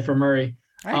today for Murray.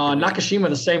 Nakashima,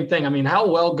 the same thing. I mean,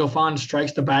 how well Goffin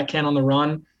strikes the backhand on the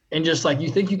run. And just like you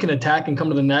think you can attack and come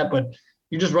to the net, but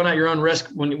you just run at your own risk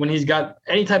when he's got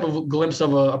any type of glimpse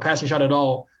of a passing shot at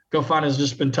all. Goffin has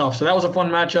just been tough. So that was a fun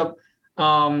matchup.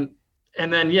 And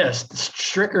then, yes,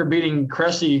 Stricker beating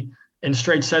Cressy in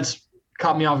straight sets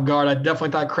caught me off guard. I definitely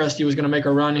thought Cressy was going to make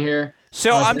a run here.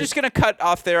 So I'm just going to cut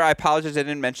off there. I apologize I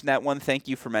didn't mention that one. Thank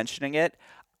you for mentioning it.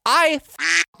 I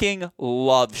fucking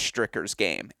love Stricker's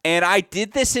game. And I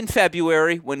did this in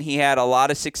February when he had a lot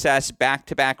of success,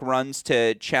 back-to-back runs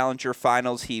to Challenger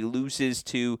finals. He loses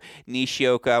to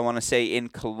Nishioka, I want to say, in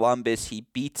Columbus. He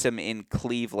beats him in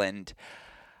Cleveland.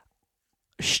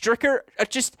 Stricker,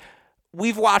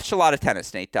 we've watched a lot of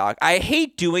tennis, Nate Dogg. I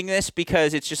hate doing this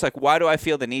because it's just like, why do I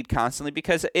feel the need constantly?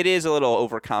 Because it is a little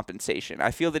overcompensation.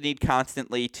 I feel the need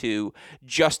constantly to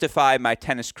justify my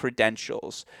tennis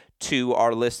credentials to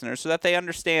our listeners so that they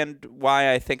understand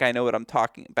why I think I know what I'm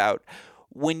talking about.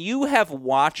 When you have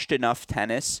watched enough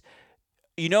tennis,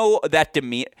 that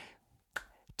demeanor.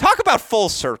 Talk about full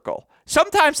circle.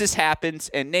 Sometimes this happens,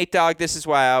 and Nate Dogg, this is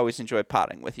why I always enjoy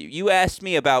potting with you. You asked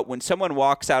me about when someone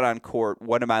walks out on court,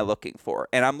 what am I looking for?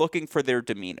 And I'm looking for their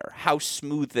demeanor, how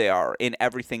smooth they are in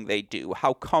everything they do,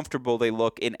 how comfortable they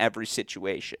look in every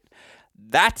situation.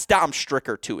 That's Dom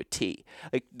Stricker to a T.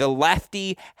 Like, the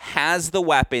lefty has the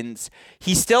weapons.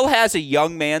 He still has a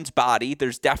young man's body.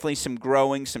 There's definitely some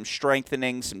growing, some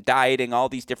strengthening, some dieting, all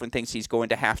these different things he's going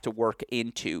to have to work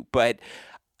into. But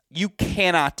you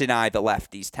cannot deny the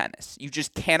lefty's tennis. You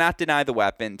just cannot deny the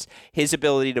weapons, his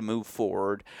ability to move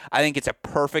forward. I think it's a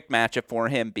perfect matchup for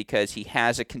him because he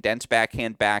has a condensed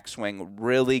backhand backswing,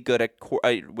 really good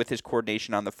with his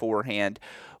coordination on the forehand.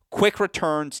 Quick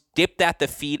returns, dipped at the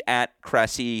feet at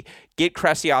Cressy, get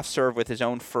Cressy off serve with his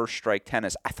own first strike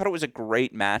tennis. I thought it was a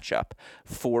great matchup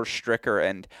for Stricker,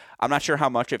 and I'm not sure how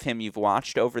much of him you've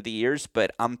watched over the years,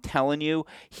 but I'm telling you,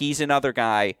 he's another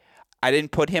guy. I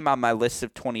didn't put him on my list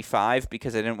of 25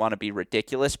 because I didn't want to be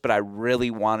ridiculous, but I really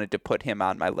wanted to put him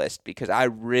on my list because I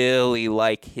really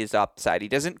like his upside. He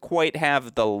doesn't quite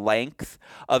have the length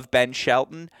of Ben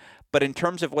Shelton, but in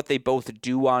terms of what they both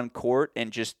do on court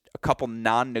and just a couple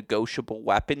non-negotiable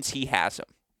weapons, he has them.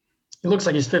 He looks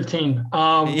like he's 15.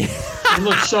 He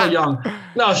looks so young.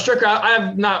 No, Stricker, I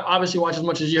have not obviously watched as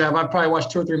much as you have. I've probably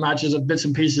watched 2 or 3 matches of bits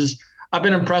and pieces. I've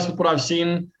been impressed with what I've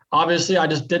seen. Obviously, I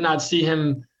just did not see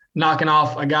him knocking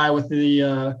off a guy with the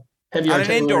heavy artillery.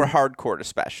 On an indoor hard court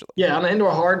especially. Yeah, on an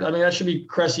indoor hard. I mean, that should be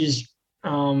Cressy's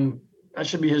that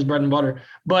should be his bread and butter.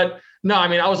 But no, I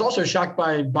mean, I was also shocked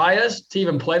by Baez to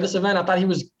even play this event. I thought he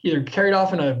was either carried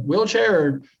off in a wheelchair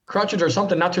or crutches or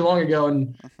something not too long ago.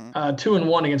 And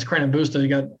 2-1 against Cranon Busta, he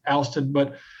got ousted.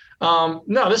 But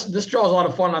no, this draw is a lot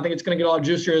of fun. I think it's going to get a lot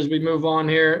juicier as we move on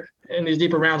here in these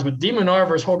deeper rounds. But De Minaur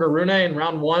versus Holger Rune in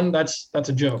round 1, that's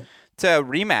a joke. It's a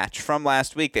rematch from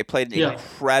last week. They played an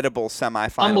incredible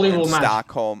semifinal in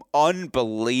Stockholm.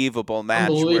 Unbelievable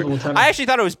match. I actually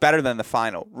thought it was better than the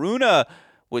final. Rune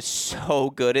was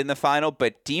so good in the final,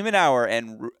 but De Minaur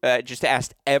and just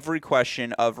asked every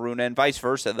question of Rune and vice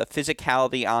versa. The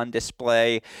physicality on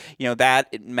display, that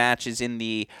match is in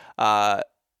the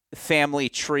family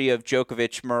tree of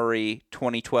Djokovic, Murray,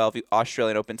 2012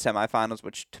 Australian Open semifinals,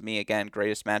 which to me, again,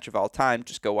 greatest match of all time.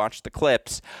 Just go watch the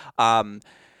clips.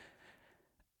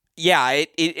 Yeah,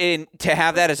 to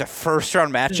have that as a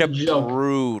first-round matchup,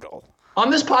 brutal. On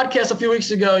this podcast a few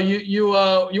weeks ago, you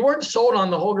weren't sold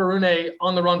on the Holger Rune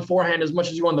on the run forehand as much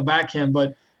as you on the backhand,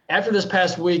 but after this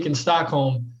past week in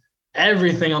Stockholm,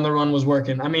 everything on the run was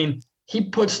working. I mean, he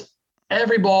puts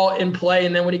every ball in play,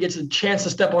 and then when he gets a chance to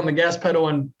step on the gas pedal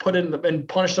and and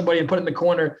punish somebody and put it in the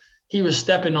corner, he was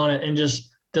stepping on it and just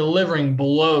delivering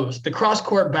blows. The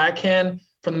cross-court backhand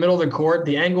from the middle of the court,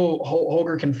 the angle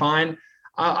Holger can find,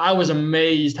 I was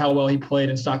amazed how well he played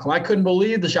in Stockholm. I couldn't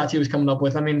believe the shots he was coming up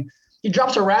with. I mean, he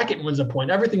drops a racket and wins a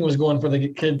point. Everything was going for the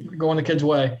kid's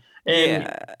way. And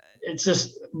It's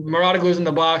just Muratoglu's in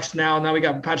the box now. Now we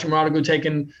got Patrick Muratoglu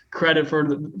taking credit for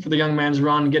the young man's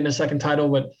run, getting a second title.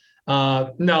 But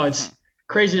no, it's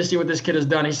crazy to see what this kid has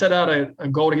done. He set out a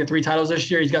goal to get 3 titles this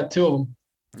year. He's got 2 of them.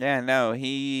 Yeah, no,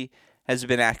 he has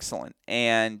been excellent.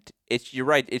 And you're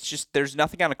right. It's just there's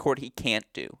nothing on a court he can't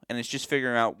do. And it's just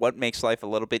figuring out what makes life a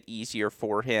little bit easier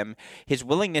for him. His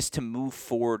willingness to move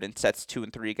forward in sets 2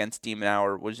 and 3 against De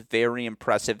Minaur was very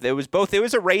impressive. There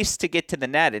was a race to get to the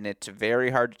net, and it's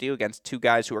very hard to do against 2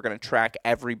 guys who are going to track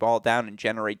every ball down and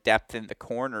generate depth in the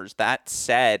corners. That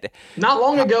said, not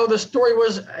long ago, the story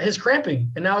was his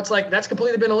cramping, and now it's like that's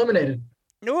completely been eliminated.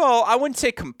 Well, I wouldn't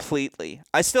say completely.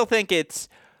 I still think it's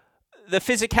the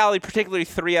physicality, particularly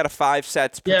 3 out of 5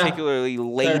 sets, particularly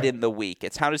late in the week.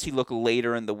 It's how does he look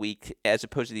later in the week as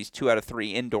opposed to these 2 out of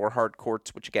 3 indoor hard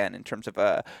courts, which, again, in terms of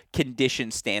a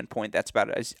condition standpoint, that's about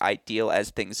as ideal as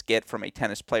things get from a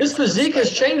tennis player. His physique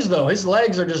has changed, though. His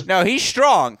legs are just... No, he's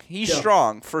strong. He's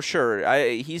strong, for sure.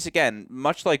 He's, again,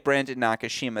 much like Brandon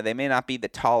Nakashima. They may not be the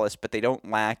tallest, but they don't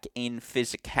lack in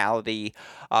physicality.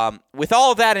 With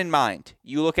all of that in mind,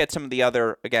 you look at some of the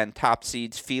other, again, top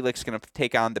seeds. Felix going to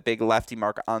take on the big lefty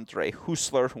Marc-Andre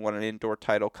Hussler, who won an indoor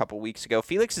title a couple weeks ago.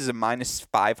 Felix is a minus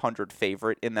 500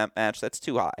 favorite in that match. That's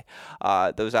too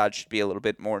high. Those odds should be a little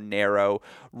bit more narrow.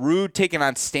 Ruud taking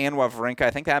on Stan Wawrinka. I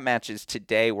think that match is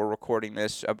today. We're recording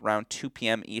this around 2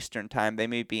 p.m. Eastern time. They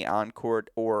may be on court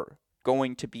or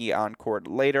going to be on court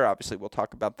later. Obviously, we'll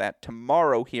talk about that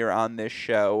tomorrow here on this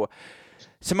show.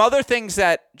 Some other things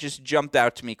that just jumped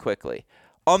out to me quickly.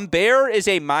 Humbert is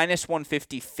a minus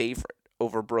 150 favorite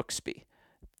over Brooksby.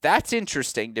 That's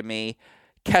interesting to me.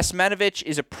 Kecmanovic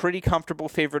is a pretty comfortable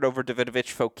favorite over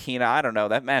Davidovich Fokina. I don't know.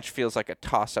 That match feels like a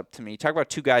toss-up to me. Talk about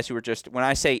 2 guys who are just, when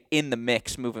I say in the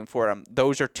mix moving forward,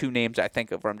 those are 2 names I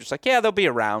think of where I'm just like, yeah, they'll be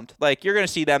around. Like, you're going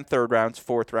to see them 3rd rounds,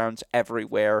 4th rounds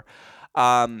everywhere.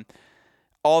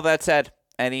 All that said,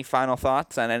 any final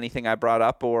thoughts on anything I brought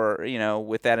up? Or,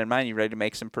 with that in mind, you ready to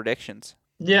make some predictions?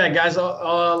 Yeah, guys,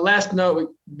 last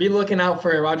note, be looking out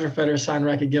for a Roger Federer signed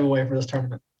racket giveaway for this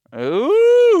tournament.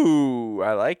 Ooh,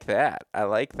 I like that.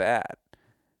 That'll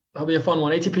be a fun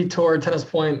one. ATP Tour, Tennis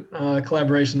Point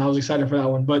collaboration. I was excited for that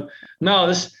one. But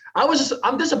no,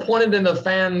 I'm disappointed in the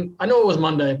fan. I know it was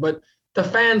Monday, but the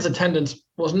fans' attendance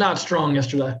was not strong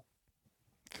yesterday.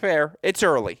 Fair. It's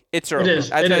early. It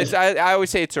is. I always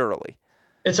say it's early.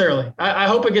 It's early. I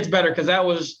hope it gets better because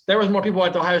there was more people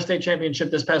at the Ohio State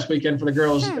Championship this past weekend for the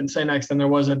girls in St. X than there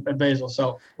was at Basel.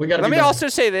 So we got to. Let me also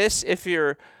say this: if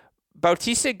you're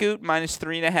Bautista Agut minus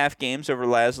 3.5 games over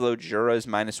Laszlo Djura is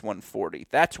minus 140.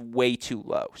 That's way too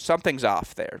low. Something's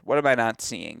off there. What am I not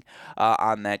seeing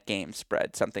on that game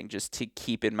spread? Something just to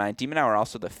keep in mind. De Minaur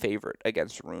also the favorite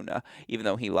against Rune, even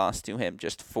though he lost to him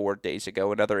just 4 days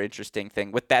ago. Another interesting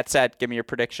thing. With that said, give me your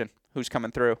prediction. Who's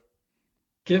coming through?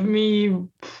 Give me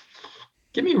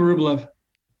Rublev.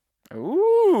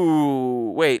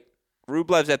 Ooh, wait.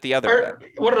 Rublev's at the other end.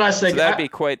 What did I say? So that'd be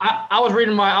quite. I was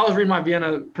reading my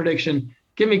Vienna prediction.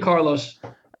 Give me Carlos.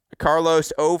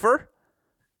 Carlos over.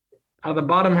 Out of the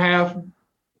bottom half.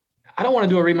 I don't want to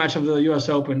do a rematch of the U.S.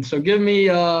 Open, so give me. Is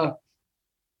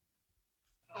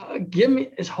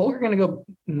Holger gonna go?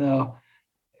 No.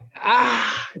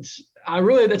 It's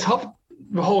tough.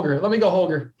 Holger. Let me go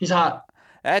Holger. He's hot.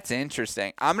 That's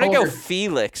interesting. I'm going to go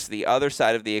Felix, the other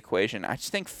side of the equation. I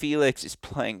just think Felix is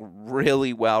playing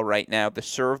really well right now. The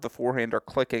serve, the forehand are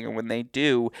clicking, and when they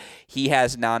do, he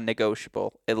has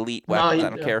non-negotiable elite weapons. I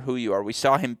don't care who you are. We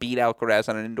saw him beat Alcaraz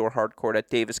on an indoor hard court at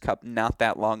Davis Cup not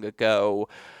that long ago.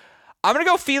 I'm going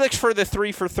to go Felix for the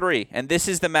 3-for-3, and this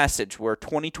is the message where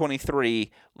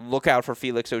 2023, look out for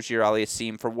Felix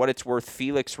Auger-Aliassime. For what it's worth,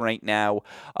 Felix right now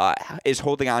is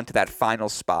holding on to that final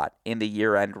spot in the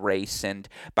year-end race. And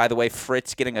by the way,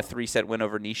 Fritz getting a 3-set win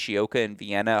over Nishioka in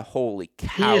Vienna. Holy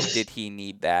cow, did he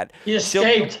need that. He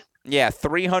escaped. Yeah,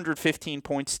 315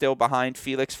 points still behind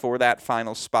Felix for that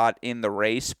final spot in the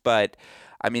race. But,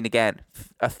 I mean, again,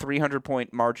 a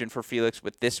 300-point margin for Felix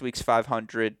with this week's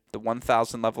 500, the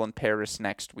 1,000 level in Paris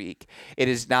next week. It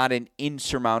is not an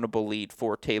insurmountable lead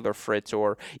for Taylor Fritz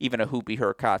or even a Hubie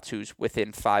Hurkacz, who's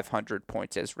within 500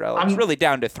 points as well. It's really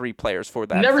down to 3 players for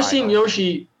that. Never seen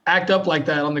Yoshi act up like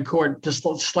that on the court. Just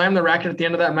slam the racket at the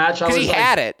end of that match. Because he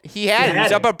had it. He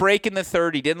was up a break in the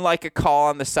third. He didn't like a call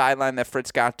on the sideline that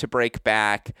Fritz got to break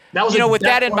back. With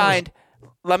that in mind,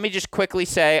 let me just quickly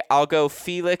say I'll go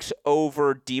Felix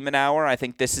over Demonauer. I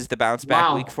think this is the bounce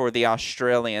back week for the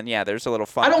Australian. Yeah, there's a little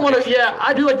fun. I don't want to. Yeah,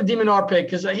 I do like the Demonauer pick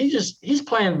because he's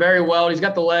playing very well. He's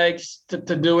got the legs to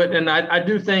do it, and I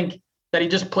do think that he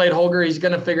just played Holger. He's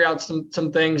going to figure out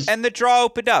some things. And the draw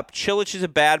opened up. Cilic is a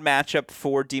bad matchup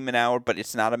for Demonauer, but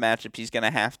it's not a matchup he's going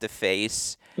to have to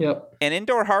face. Yep. And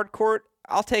indoor hard court,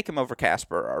 I'll take him over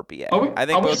Casper or RBA. I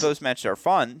think both those matches are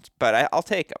fun, but I'll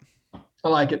take him. I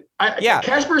like it. I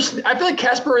feel like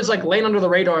Casper is like laying under the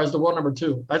radar as the world number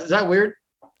 2. Is that weird?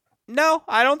 No,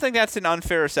 I don't think that's an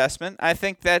unfair assessment. I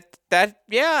think that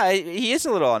he is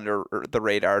a little under the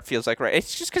radar, it feels like, right?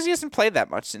 It's just because he hasn't played that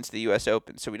much since the U.S.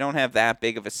 Open, so we don't have that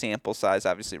big of a sample size,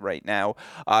 obviously, right now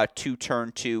to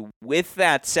turn to. With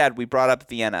that said, we brought up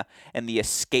Vienna and the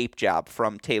escape job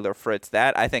from Taylor Fritz.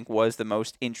 That, I think, was the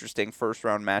most interesting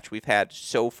first-round match we've had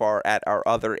so far at our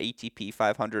other ATP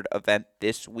 500 event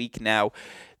this week now.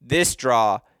 This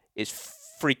draw is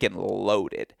freaking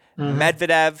loaded. Mm-hmm.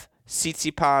 Medvedev,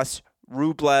 Tsitsipas,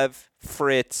 Rublev,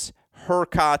 Fritz,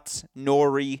 Hurkacz,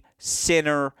 Norrie,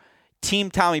 Sinner.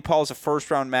 Team Tommy Paul is a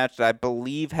first-round match that I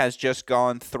believe has just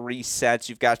gone 3 sets.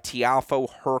 You've got Tiafoe,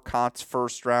 Hurkacz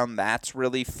first round. That's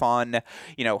really fun.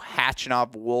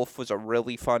 Khachanov, Wolf was a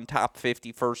really fun top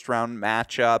 50 first-round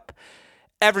matchup.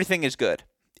 Everything is good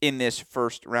in this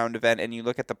first-round event, and you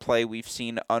look at the play we've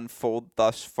seen unfold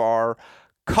thus far.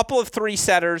 Couple of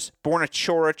 3-setters. Borna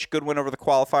Coric, good win over the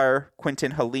qualifier.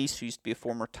 Quentin Halys, who used to be a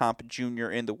former top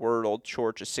junior in the world.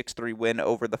 Coric, a 6-3 win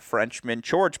over the Frenchman.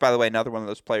 Coric, by the way, another one of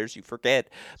those players you forget,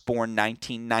 born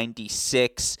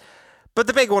 1996. But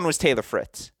the big one was Taylor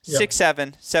Fritz.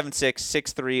 6-7, 7-6,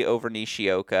 6-3 over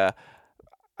Nishioka.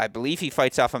 I believe he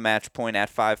fights off a match point at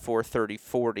 5-4,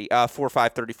 30-40,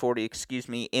 4-5, 30-40, excuse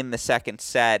me, in the second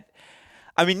set.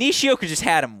 I mean, Nishioka just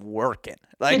had him working.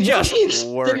 Did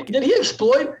he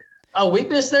exploit a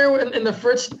weakness there in the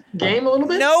Fritz game a little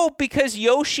bit? No, because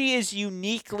Yoshi is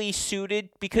uniquely suited.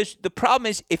 Because the problem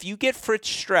is, if you get Fritz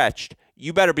stretched,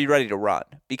 you better be ready to run.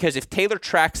 Because if Taylor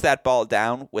tracks that ball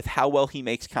down with how well he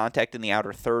makes contact in the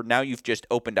outer third, now you've just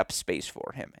opened up space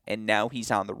for him. And now he's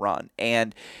on the run.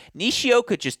 And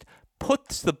Nishioka just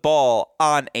puts the ball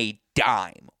on a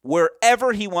dime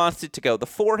wherever he wants it to go. The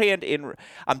forehand in,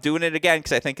 I'm doing it again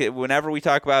because I think whenever we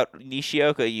talk about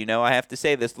Nishioka, I have to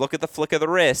say this. Look at the flick of the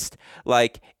wrist.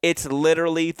 It's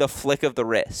literally the flick of the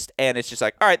wrist. And it's just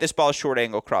like, all right, this ball's short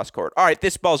angle cross court. All right,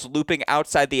 this ball's looping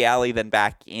outside the alley, then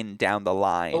back in down the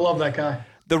line. I love that guy.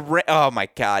 Oh my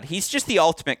God. He's just the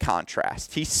ultimate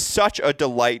contrast. He's such a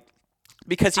delight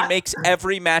because he makes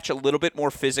every match a little bit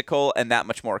more physical and that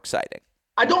much more exciting.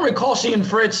 I don't recall seeing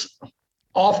Fritz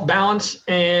off balance,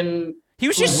 and he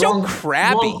was just so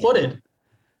crabby, wrong-footed.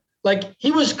 He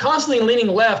was constantly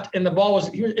leaning left, and the ball was,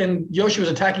 and Yoshi was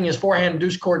attacking his forehand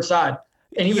deuce court side,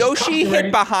 and Yoshi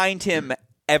hit behind him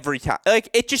every time.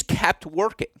 It just kept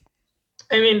working.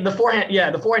 I mean, the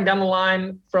forehand down the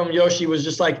line from Yoshi was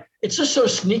just it's just so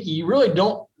sneaky. You really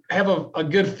don't have a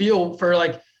good feel for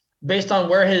based on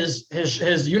where his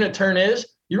unit turn is.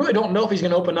 You really don't know if he's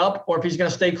going to open up or if he's going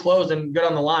to stay closed and go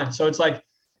down the line. So it's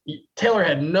Taylor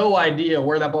had no idea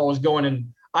where that ball was going,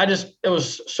 and it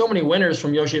was so many winners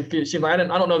from Yoshi. It seemed like I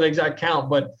don't know the exact count,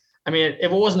 but I mean,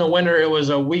 if it wasn't a winner, it was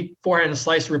a weak forehand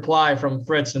slice reply from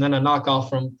Fritz and then a knockoff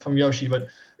from Yoshi. But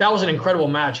that was an incredible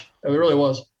match. It really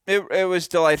was. It was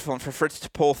delightful, and for Fritz to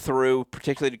pull through,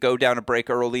 particularly to go down a break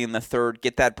early in the third,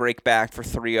 get that break back for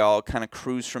 3-all, kind of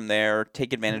cruise from there,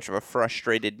 take advantage of a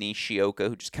frustrated Nishioka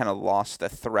who just kind of lost the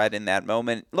thread in that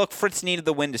moment. Look, Fritz needed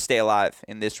the win to stay alive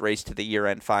in this race to the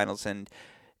year-end finals, and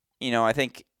I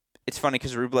think it's funny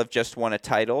because Rublev just won a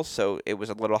title, so it was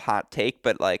a little hot take,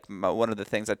 but one of the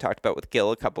things I talked about with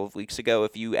Gil a couple of weeks ago,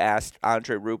 if you asked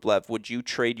Andre Rublev, would you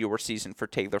trade your season for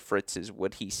Taylor Fritz's,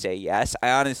 would he say yes?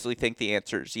 I honestly think the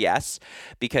answer is yes,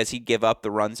 because he'd give up the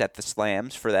runs at the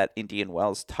slams for that Indian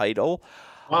Wells title.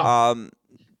 Wow.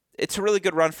 It's a really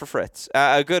good run for Fritz.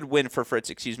 A good win for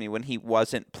Fritz, when he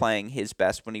wasn't playing his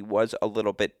best, when he was a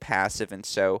little bit passive, and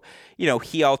so,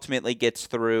 he ultimately gets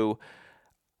through.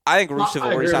 I think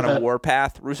Rusevori's on a that.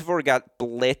 warpath. Rusevori got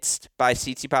blitzed by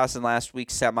Tsitsipas in last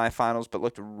week's semifinals, but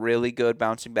looked really good,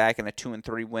 bouncing back in a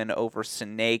 2-3 win over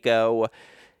Sonego.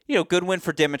 Good win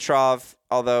for Dimitrov,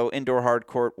 although indoor hard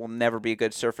court will never be a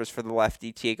good surface for the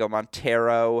lefty, Diego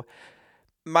Montero.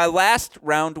 My last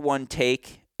round one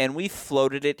take, and we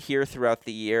floated it here throughout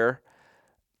the year,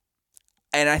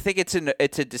 and I think it's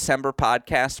a December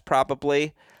podcast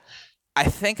probably. I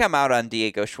think I'm out on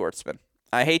Diego Schwartzman.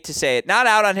 I hate to say it. Not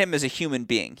out on him as a human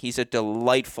being. He's a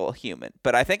delightful human.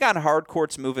 But I think on hard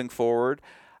courts moving forward,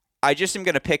 I just am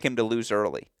going to pick him to lose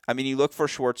early. I mean, you look for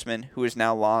Schwartzman, who has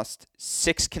now lost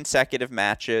 6 consecutive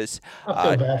matches.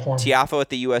 I feel bad for him. Tiafoe at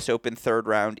the U.S. Open third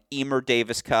round, Emer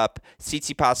Davis Cup,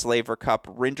 Tsitsipas Laver Cup,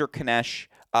 Rinder Kanesh,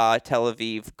 Tel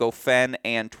Aviv, Goffin,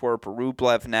 Antwerp,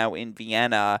 Rublev now in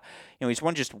Vienna. He's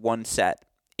won just one set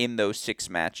in those 6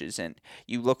 matches, and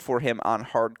you look for him on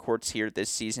hard courts here this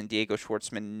season. Diego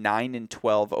Schwartzman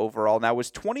 9-12 overall. Now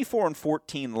was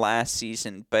 24-14 last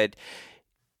season, but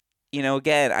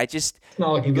again, I just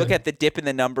look at the dip in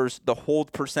the numbers. The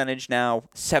hold percentage now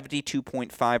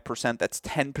 72.5%. That's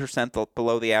 10%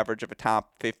 below the average of a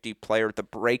top 50 player. The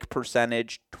break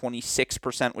percentage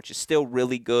 26%, which is still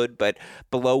really good, but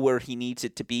below where he needs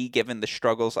it to be given the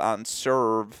struggles on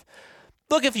serve.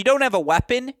 Look, if you don't have a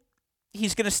weapon,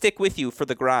 he's going to stick with you for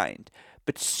the grind.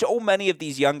 But so many of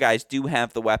these young guys do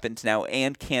have the weapons now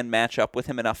and can match up with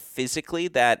him enough physically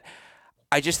that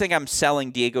I just think I'm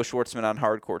selling Diego Schwartzman on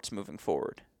hard courts moving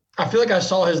forward. I feel like I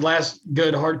saw his last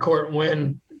good hard court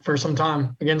win for some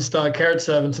time against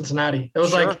Karatsev in Cincinnati. It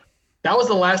was like that was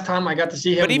the last time I got to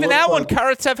see him. But even that one,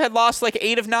 Karatsev had lost like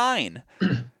 8 of 9.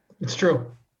 It's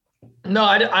true. No,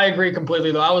 I agree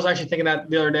completely, though. I was actually thinking that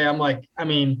the other day. I'm like,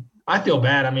 I feel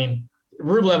bad.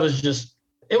 Rublev was just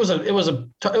it was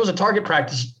a target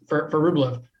practice for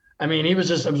Rublev. He was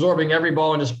just absorbing every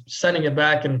ball and just sending it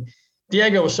back, and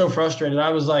Diego was so frustrated. I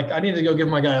was like, I need to go give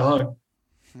my guy a hug.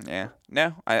 Yeah,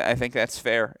 no, I think that's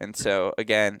fair. And so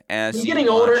again, as he's getting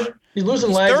older, he's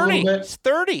losing legs 30. A little bit. He's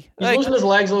 30. He's losing his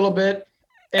legs a little bit.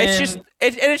 And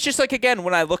it's just like, again,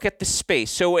 when I look at the space.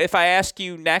 So if I ask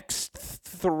you next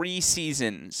 3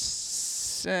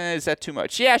 seasons, is that too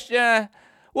much? Yeah.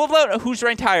 Well, who's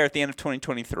ranked higher at the end of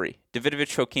 2023?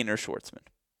 Davidovich, Fokina, or Schwartzman?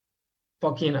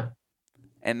 Fokina.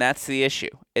 And that's the issue.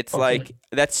 It's like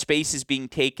that space is being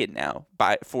taken now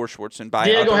for Schwartzman by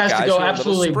Diego other has guys to go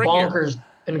absolutely bonkers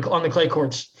on the clay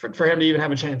courts for him to even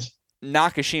have a chance.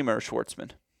 Nakashima or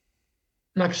Schwartzman?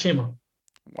 Nakashima.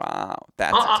 Wow,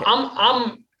 that's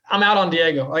I'm out on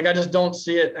Diego. Like, I just don't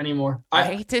see it anymore. I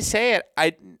hate to say it.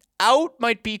 Out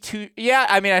might be too. Yeah,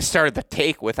 I started the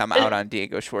take with I'm out on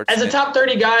Diego Schwartzman. As a top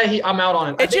 30 guy, I'm out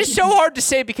on it. It's just so hard to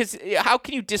say because how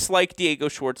can you dislike Diego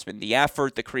Schwartzman? The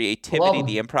effort, the creativity,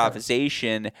 the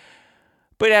improvisation.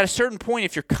 But at a certain point,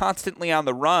 if you're constantly on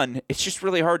the run, it's just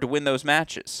really hard to win those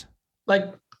matches.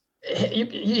 Like,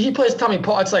 he plays Tommy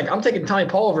Paul. It's like, I'm taking Tommy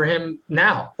Paul over him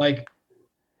now. Like,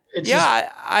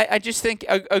 I just think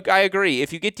I agree.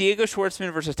 If you get Diego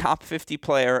Schwartzman versus a top 50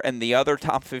 player and the other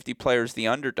top 50 player is the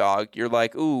underdog, you're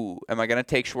like, ooh, am I going to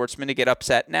take Schwartzman to get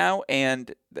upset now?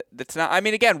 And that's not.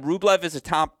 Again, Rublev is a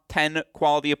top 10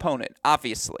 quality opponent,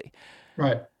 obviously.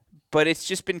 Right. But it's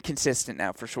just been consistent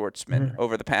now for Schwartzman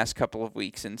over the past couple of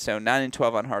weeks. And so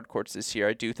 9-12 on hard courts this year.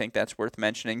 I do think that's worth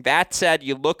mentioning. That said,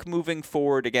 you look moving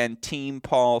forward, again, Team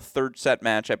Paul, 3rd set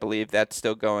match, I believe that's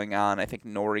still going on. I think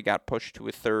Norrie got pushed to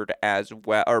a 3rd as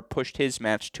well, or pushed his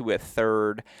match to a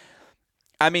 3rd.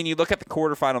 You look at the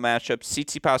quarterfinal matchup,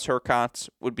 Tsitsipas Hurkacz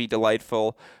would be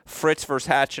delightful. Fritz versus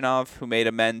Khachanov, who made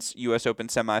a men's U.S. Open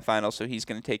semifinal, so he's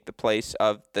going to take the place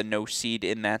of the no seed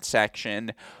in that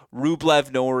section.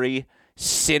 Rublev Norrie,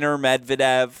 Sinner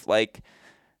Medvedev,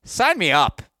 sign me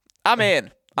up. I'm in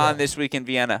on this week in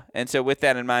Vienna. And so with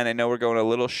that in mind, I know we're going a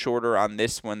little shorter on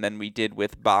this one than we did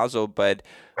with Basel, but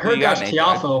Hurkacz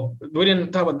Tiafoe. We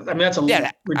didn't talk about. That's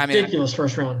a ridiculous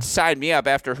first round. Sign me up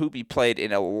after Hubie played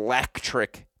an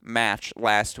electric match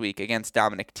last week against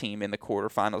Dominic Thiem in the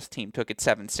quarterfinals. Thiem took it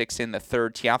 7-6 in the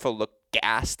 3rd. Tiafoe looked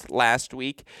gassed last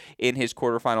week in his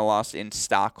quarterfinal loss in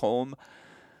Stockholm.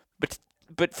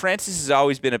 But Francis has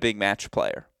always been a big match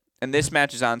player. And this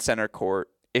match is on center court.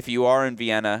 If you are in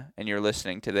Vienna and you're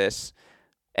listening to this,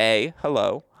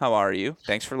 hello, how are you?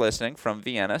 Thanks for listening from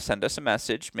Vienna. Send us a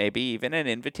message, maybe even an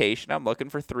invitation. I'm looking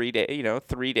for 3 days,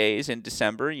 3 days in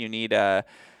December. You need a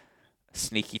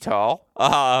sneaky tall.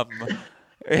 Guy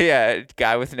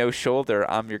with no shoulder.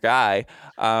 I'm your guy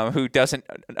who doesn't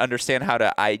understand how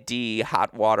to ID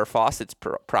hot water faucets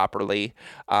properly.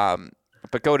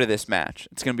 But go to this match.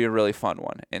 It's going to be a really fun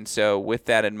one. And so with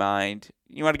that in mind,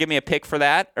 You want to give me a pick for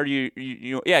that, or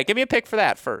yeah, give me a pick for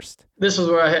that first. This is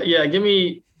where give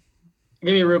me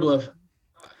Rublev.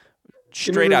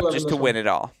 Straight up, just to win it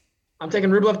all. I'm taking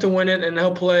Rublev to win it, and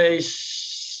he'll play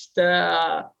Steph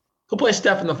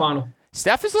in the final.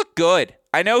 Steph has looked good.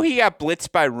 I know he got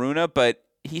blitzed by Runa, but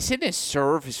he's hitting his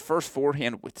serve, his first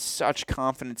forehand with such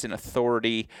confidence and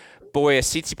authority. Boy, a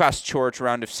Tsitsipas Coric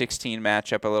round of 16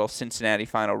 matchup, a little Cincinnati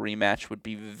final rematch would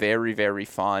be very, very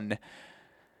fun.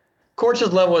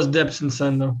 Coric's level has dipped since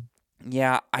then, though.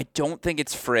 Yeah, I don't think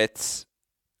it's Fritz.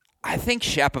 I think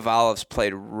Shapovalov's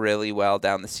played really well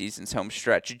down the season's home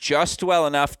stretch, just well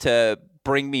enough to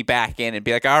bring me back in and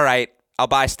be like, all right, I'll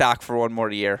buy stock for one more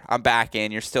year. I'm back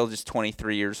in. You're still just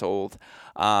 23 years old.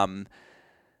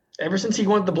 Ever since he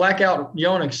went the blackout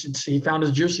Yonex, he found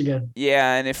his juice again.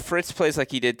 Yeah, and if Fritz plays like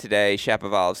he did today,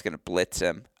 Shapovalov's going to blitz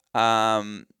him.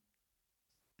 Am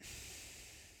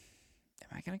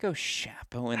I going to go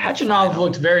Shapo in the Khachanov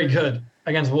looked very good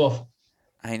against Wolf.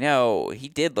 I know. He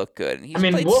did look good.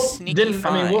 And Wolf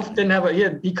didn't have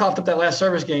he coughed up that last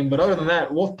service game, but other than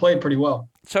that, Wolf played pretty well.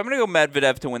 So I'm going to go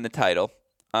Medvedev to win the title.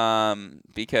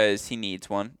 Because he needs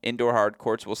one. Indoor hard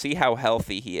courts. We'll see how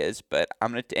healthy he is, but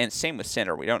and same with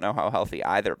Sinner. We don't know how healthy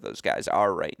either of those guys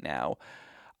are right now.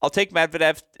 I'll take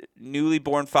Medvedev, newly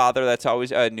born father. That's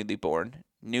always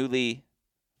newly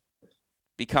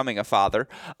becoming a father.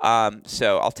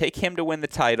 So I'll take him to win the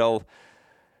title.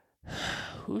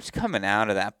 Who's coming out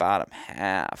of that bottom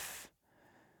half?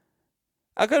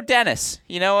 I'll go Dennis.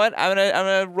 You know what? I'm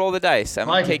gonna roll the dice. I'm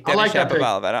gonna take Dennis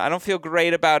Shapovalov. I don't feel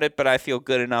great about it, but I feel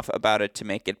good enough about it to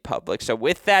make it public. So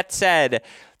with that said,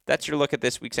 that's your look at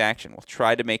this week's action. We'll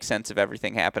try to make sense of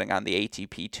everything happening on the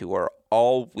ATP Tour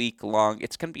all week long.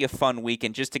 It's going to be a fun week.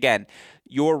 And just again,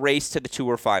 your race to the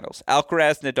Tour finals.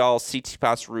 Alcaraz, Nadal,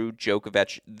 Tsitsipas, Ruud,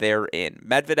 Djokovic, they're in.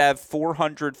 Medvedev,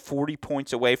 440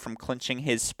 points away from clinching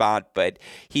his spot, but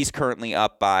he's currently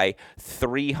up by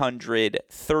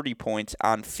 330 points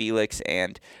on Felix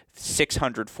and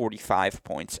 645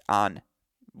 points on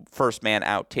first man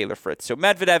out, Taylor Fritz. So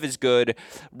Medvedev is good.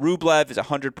 Rublev is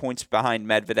 100 points behind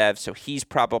Medvedev, so he's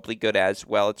probably good as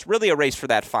well. It's really a race for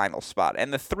that final spot.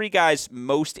 And the three guys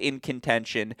most in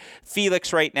contention,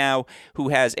 Felix right now, who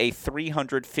has a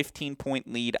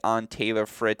 315-point lead on Taylor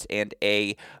Fritz and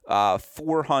a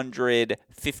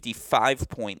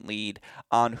 455-point lead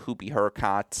on Hubie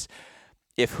Hurkacz.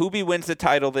 If Hubie wins the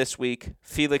title this week,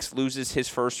 Felix loses his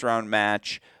first-round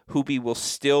match, Hubie will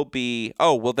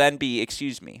then be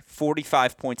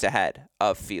 45 points ahead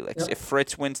of Felix. Yep. If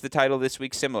Fritz wins the title this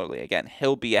week, similarly, again,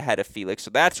 he'll be ahead of Felix. So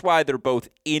that's why they're both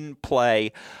in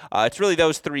play. It's really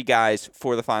those three guys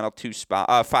for the final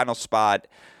spot.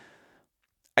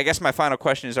 I guess my final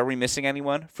question is, are we missing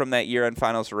anyone from that year-end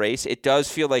finals race? It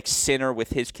does feel like Sinner,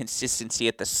 with his consistency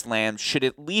at the slam, should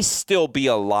at least still be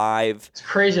alive. It's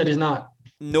crazy that he's not.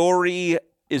 Norrie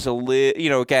is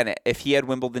again, if he had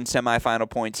Wimbledon semifinal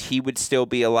points, he would still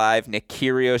be alive. Nick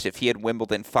Kyrgios, if he had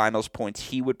Wimbledon finals points,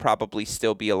 he would probably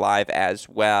still be alive as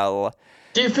well.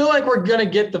 Do you feel like we're going to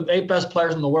get the 8 best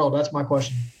players in the world? That's my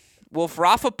question. Well, if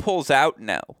Rafa pulls out,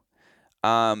 no.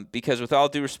 Because with all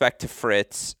due respect to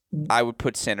Fritz, I would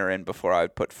put Sinner in before I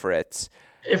would put Fritz.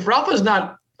 If Rafa's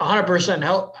not 100%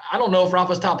 healthy, I don't know if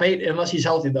Rafa's top 8 unless he's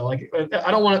healthy, though. Like, I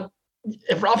don't want to.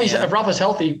 If Rafa's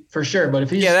healthy, for sure, but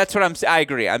if he's... Yeah, that's what I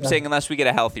agree. I'm saying unless we get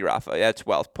a healthy Rafa. That's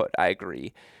well put. I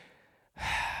agree.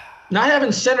 Not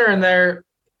having Sinner in there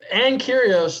and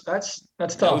Kyrgios, that's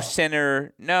tough. No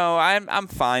Sinner. No, I'm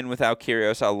fine without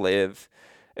Kyrgios. I'll live.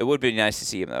 It would be nice to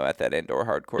see him, though, at that indoor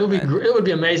hardcourt. It would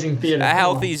be amazing theater. A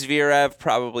healthy Zverev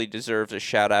probably deserves a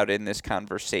shout-out in this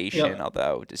conversation, Yep.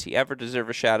 Although does he ever deserve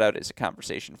a shout-out is a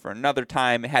conversation for another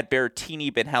time. Had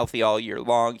Berrettini been healthy all year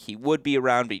long, he would be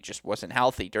around, but he just wasn't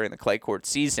healthy during the clay court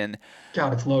season.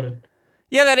 God, it's loaded.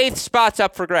 Yeah, that 8th spot's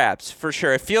up for grabs, for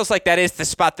sure. It feels like that is the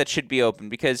spot that should be open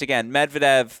because, again,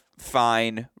 Medvedev,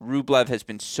 fine. Rublev has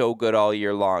been so good all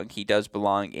year long. He does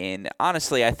belong in.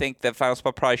 Honestly, I think the final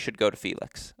spot probably should go to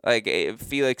Felix.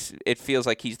 Felix, it feels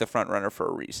like he's the front runner for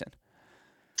a reason.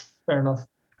 Fair enough.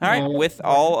 All right, with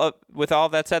all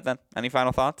of that said then, any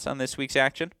final thoughts on this week's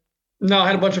action? No, I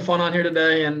had a bunch of fun on here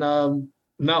today, and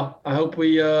I hope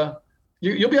we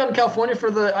you'll be out in California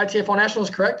for the ITF Nationals,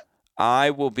 correct? I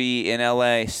will be in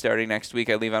LA starting next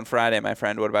week. I leave on Friday, my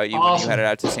friend. What about you? Awesome. When you headed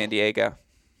out to San Diego?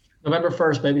 November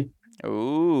 1st, baby.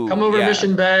 Ooh. Come over to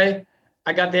Mission Bay.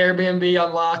 I got the Airbnb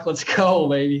unlocked. Let's go,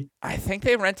 baby. I think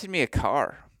they rented me a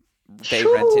car.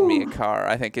 Rented me a car.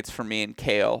 I think it's for me and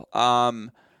Kale. I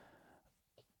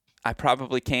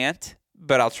probably can't,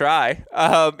 but I'll try.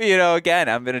 Again,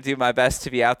 I'm going to do my best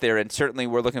to be out there, and certainly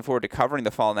we're looking forward to covering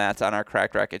the Fall Nats on our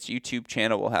Cracked Racquets YouTube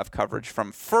channel. We'll have coverage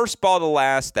from first ball to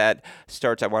last that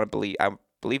starts, I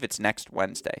believe it's next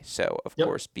Wednesday. So, of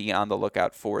course, be on the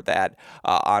lookout for that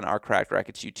on our Cracked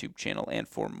Racquets YouTube channel and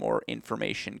for more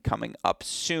information coming up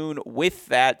soon. With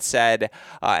that said,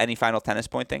 any final tennis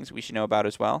point things we should know about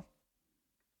as well?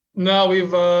 No,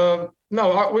 we've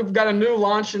got a new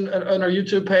launch on our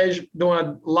YouTube page, doing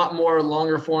a lot more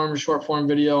longer form, short form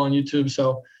video on YouTube.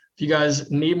 So if you guys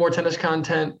need more tennis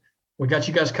content, we got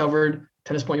you guys covered.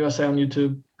 Tennis Point USA on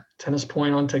YouTube, Tennis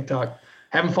Point on TikTok.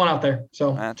 Having fun out there.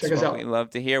 So check us out. We love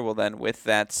to hear. Well, then, with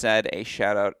that said, a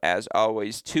shout out as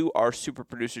always to our super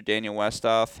producer, Daniel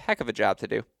Westoff. Heck of a job to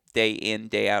do. Day in,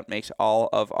 day out, makes all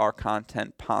of our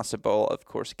content possible. Of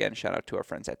course, again, shout out to our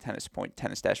friends at Tennis Point,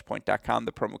 tennis-point.com.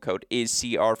 The promo code is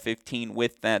CR15.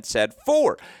 With that said,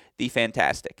 for the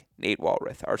fantastic Nate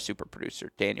Walroth, our super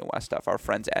producer, Daniel Westoff, our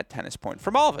friends at Tennis Point,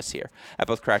 from all of us here at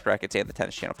both Cracked Racquets and the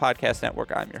Tennis Channel Podcast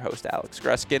Network, I'm your host, Alex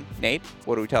Gruskin. Nate,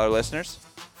 what do we tell our listeners?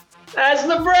 That's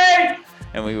the break!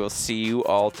 And we will see you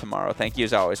all tomorrow. Thank you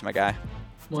as always, my guy.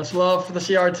 Much love for the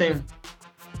CR team.